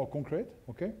much more concrete,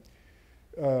 okay?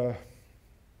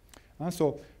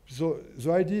 So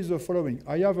the idea is the following.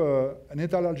 I have an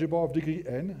étale algebra of degree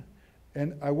n,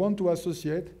 and I want to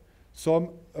associate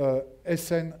some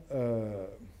Sn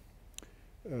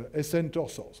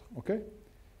torsors, okay?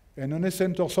 And an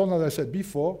Sn torsor, as I said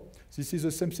before, this is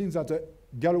the same thing that Sn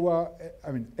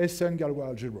Galois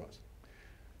algebras.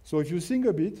 So if you think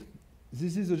a bit,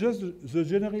 this is just the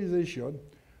generalization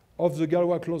of the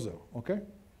Galois closure, okay?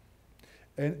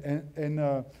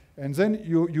 And then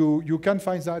you can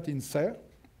find that in Serre,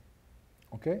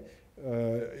 okay?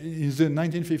 In the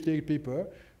 1958 paper,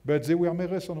 but there were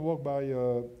made recent work by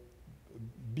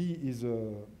B is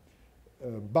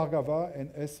Bargava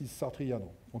and S is Sartriano,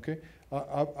 okay?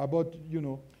 About, you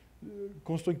know,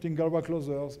 constructing Galois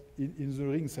closures in the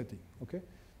ring setting, okay?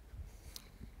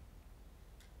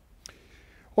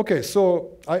 Okay,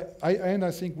 so I end,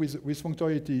 I think, with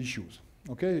functoriality issues.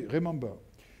 Okay, remember.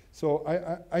 So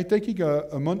I taking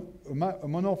a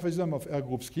monomorphism of R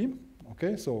group scheme.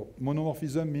 Okay, so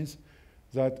monomorphism means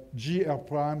that G R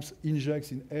primes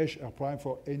injects in H R prime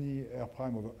for any R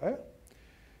prime over R.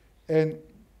 And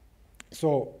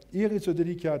so here it's a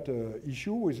delicate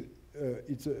issue with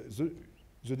it's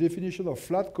the definition of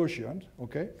flat quotient.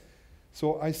 Okay,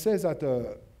 so I say that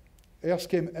R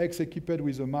scheme X equipped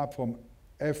with a map from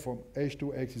F from H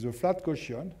to X is a flat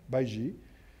quotient by G.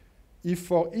 If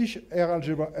for each R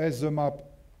algebra S the map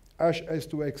HS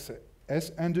to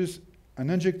XS induces an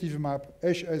injective map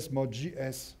HS mod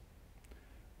GS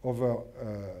over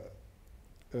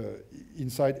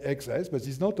inside XS, but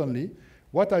it's not only.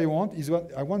 What I want is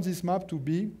I want this map to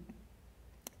be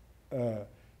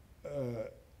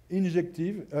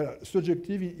injective,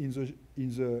 surjective in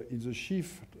the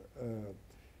shift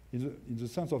in the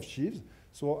sense of shifts.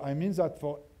 So I mean that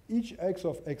for each x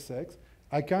of xx,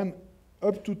 I can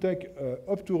up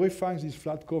to refine this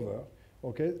flat cover.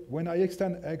 Okay, when I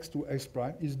extend x to x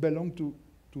prime, it belongs to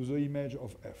the image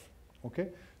of f. Okay,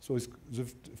 so the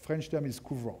French term is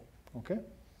couvrant. Okay,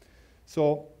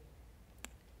 so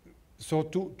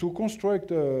to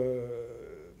construct,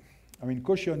 I mean,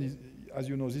 quotient is, as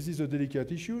you know, this is a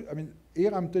delicate issue. I mean,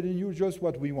 here I'm telling you just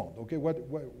what we want. Okay,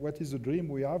 what is the dream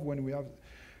we have when we have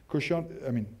quotient?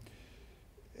 I mean.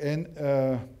 And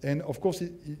of course,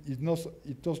 it's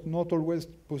not always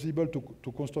possible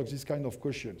to construct this kind of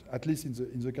quotient, at least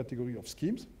in the category of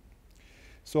schemes.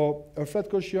 So a flat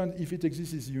quotient, if it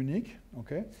exists, is unique.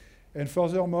 Okay, and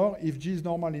furthermore, if G is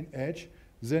normal in H,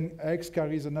 then X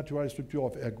carries a natural structure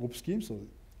of R group scheme. So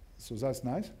that's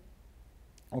nice.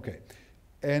 Okay,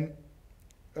 and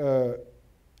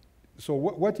so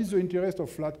what is the interest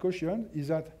of flat quotient is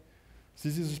that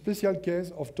this is a special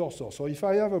case of torsor. So if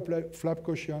I have a flat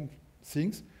quotient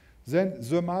things, then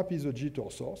the map is a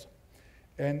G-torsors.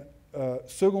 And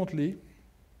secondly,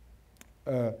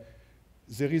 there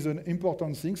is an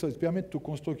important thing. So it permits to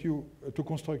construct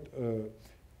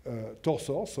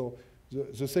torsors. So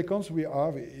the sequence we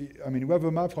have, I mean, we have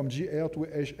a map from GR to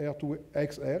HR to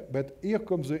XR. But here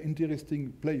comes the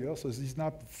interesting player. So this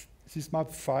map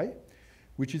phi,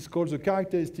 which is called the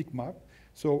characteristic map.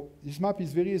 So this map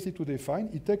is very easy to define.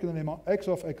 It takes an element x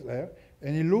of xr,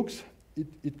 and it looks.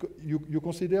 You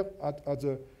consider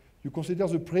the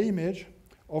preimage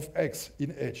of x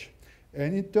in H,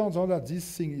 And it turns out that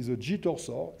this thing is a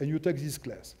G-torsor, and you take this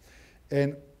class.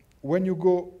 And when you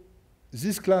go,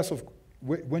 this class of,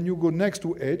 when you go next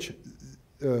to H,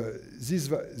 this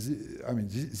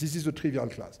is a trivial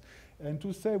class. And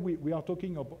to say we are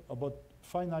talking about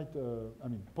finite,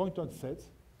 pointed sets,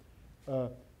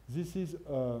 this is,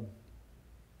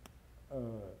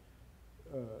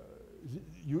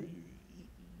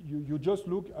 you just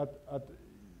look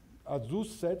at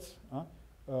those sets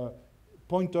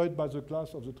pointed by the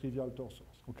class of the trivial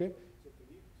torsors, okay? So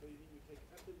you mean you take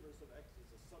F inverse of X as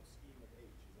a subscheme of H?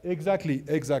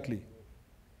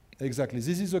 Exactly.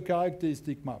 This is a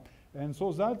characteristic map. And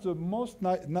so that's the most,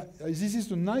 this is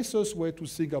the nicest way to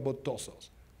think about torsors,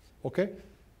 okay?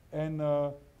 And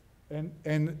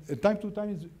time to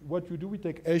time, is what you do, we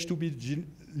take H to be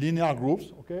linear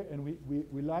groups, okay? And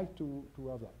we like to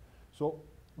have that. So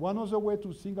one other way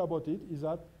to think about it is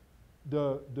that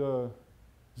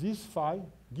this phi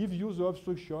gives you the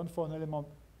obstruction for an element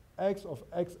X of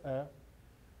XR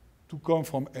to come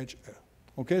from HR.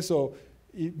 Okay, so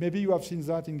maybe you have seen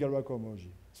that in Galois cohomology.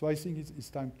 So I think it's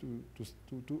time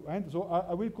to end. So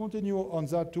I will continue on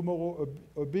that tomorrow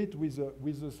a bit with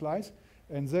the slides,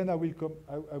 and then I will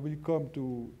come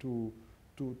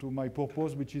to my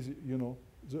purpose, which is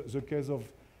the case of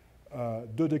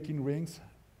Dedekind rings,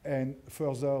 and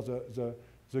further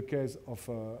the case of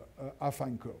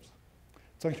affine curves.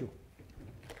 Thank you.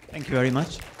 Thank you very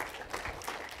much.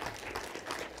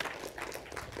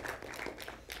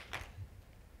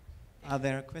 Are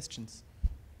there questions?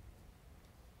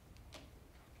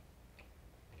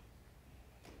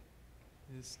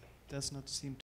 This does not seem